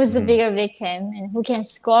 Who's the bigger victim and who can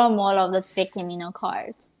score more of those victim,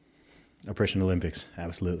 cards. Oppression Olympics.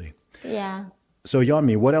 Absolutely. Yeah. So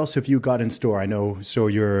Yeonmi, what else have you got in store? I know, so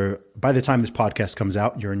by the time this podcast comes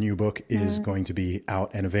out, your new book is going to be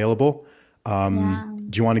out and available.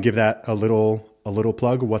 Do you want to give that a little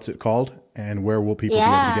plug? What's it called? And where will people be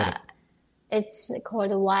able to get it? It's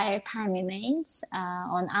called While Time Remains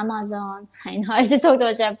on Amazon. I know I just talked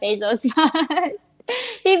about Jeff Bezos, but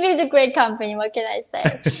he built a great company. What can I say?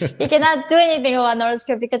 He cannot do anything about North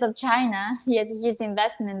Korea because of China. He has a huge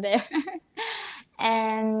investment there.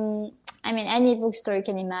 And I mean, any bookstore you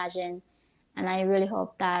can imagine. And I really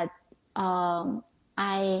hope that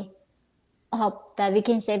we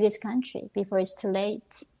can save this country before it's too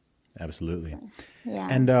late. Absolutely. So, yeah.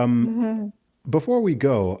 And before we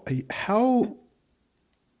go, how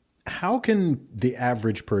can the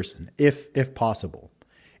average person, if possible,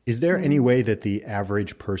 is there any way that the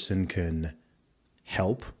average person can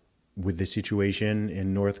help with the situation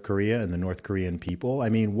in North Korea and the North Korean people? I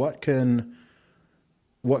mean, what can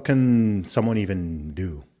someone even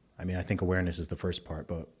do? I mean, I think awareness is the first part,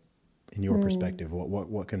 but in your perspective,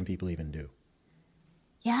 what can people even do?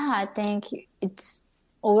 Yeah, I think it's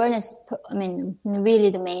awareness. I mean, really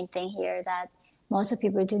the main thing here that most of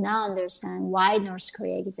people do not understand why North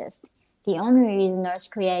Korea exists. The only reason North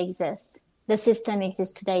Korea exists, the system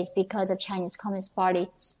exists today is because of Chinese Communist Party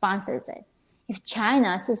sponsors it. If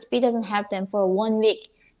China, CCP doesn't help them for 1 week,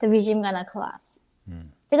 the regime gonna collapse.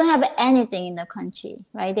 They don't have anything in the country,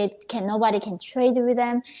 right? Nobody can trade with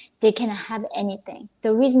them. They cannot have anything.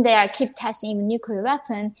 The reason they keep testing even nuclear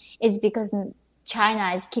weapon is because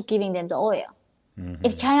China is keep giving them the oil.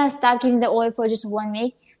 If China stop giving the oil for just 1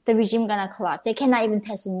 week, the regime gonna collapse. They cannot even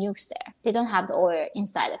test the nukes there. They don't have the oil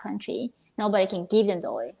inside the country. Nobody can give them the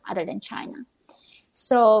oil other than China.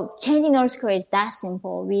 So changing North Korea is that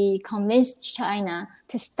simple. We convinced China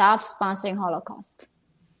to stop sponsoring Holocaust.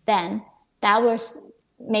 Then that will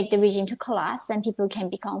make the regime to collapse and people can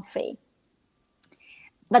become free.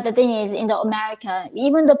 But the thing is, in America,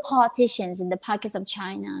 even the politicians in the pockets of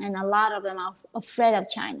China, and a lot of them are afraid of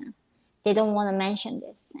China. They don't want to mention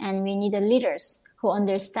this. And we need the leaders who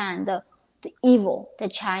understand the evil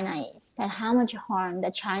that China is, that how much harm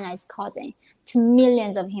that China is causing to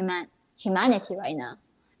millions of humanity right now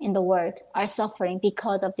in the world are suffering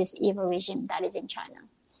because of this evil regime that is in China.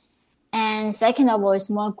 And second of all, it's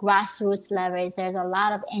more grassroots levels. There's a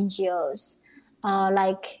lot of NGOs,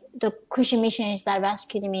 like the Christian missionaries that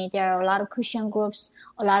rescued me. There are a lot of Christian groups,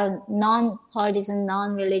 a lot of non-partisan,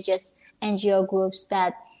 non-religious NGO groups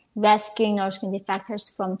that rescuing North Korean defectors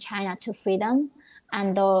from China to freedom.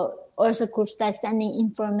 And also groups that are sending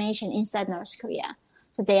information inside North Korea.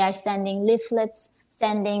 So they are sending leaflets,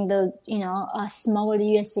 sending the, small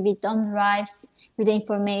USB thumb drives with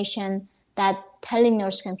information that telling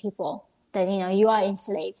North Korean people that, you are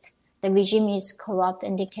enslaved. The regime is corrupt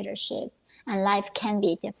and dictatorship, and life can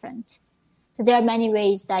be different. So there are many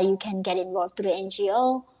ways that you can get involved through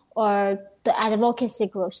NGO or the advocacy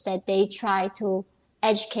groups that they try to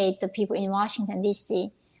educate the people in Washington, D.C.,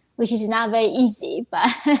 which is not very easy, but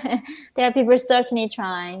there are people certainly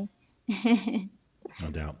trying.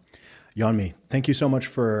 No doubt. Yeonmi, thank you so much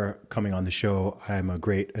for coming on the show. I'm a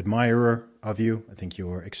great admirer of you. I think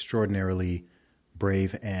you're extraordinarily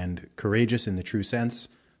brave and courageous in the true sense.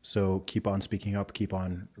 So keep on speaking up, keep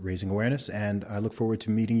on raising awareness, and I look forward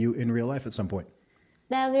to meeting you in real life at some point.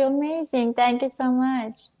 That would be amazing. Thank you so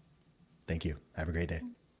much. Thank you. Have a great day.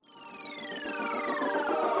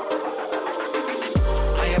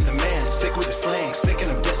 I am the man, sick with the slang, sick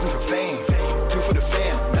and I'm destined for fame. Do for the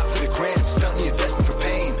fam, not for the gram, stunting you're destined for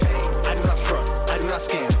pain. I do not front, I do not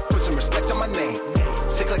scam, put some respect on my name.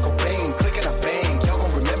 Sick like Cobain, click and I bang, y'all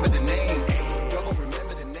gon' remember the name. Y'all gon'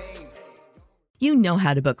 remember the name. You know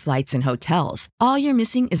how to book flights and hotels. All you're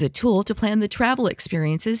missing is a tool to plan the travel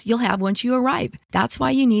experiences you'll have once you arrive. That's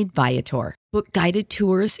why you need Viator. Book guided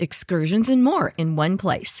tours, excursions, and more in one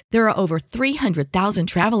place. There are over 300,000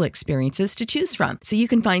 travel experiences to choose from, so you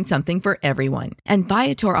can find something for everyone. And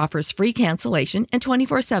Viator offers free cancellation and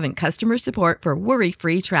 24/7 customer support for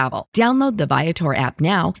worry-free travel. Download the Viator app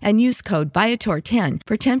now and use code Viator10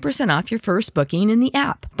 for 10% off your first booking in the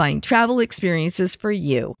app. Find travel experiences for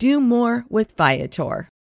you. Do more with Viator.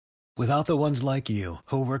 Without the ones like you,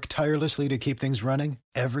 who work tirelessly to keep things running,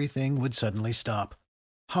 everything would suddenly stop.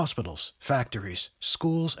 Hospitals, factories,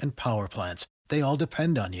 schools, and power plants, they all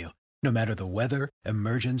depend on you. No matter the weather,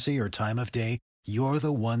 emergency, or time of day, you're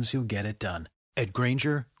the ones who get it done. At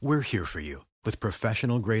Grainger, we're here for you with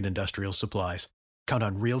professional-grade industrial supplies. Count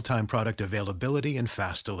on real-time product availability and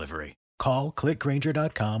fast delivery. Call, click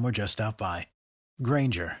Grainger.com, or just stop by.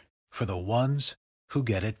 Grainger, for the ones who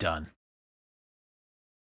get it done.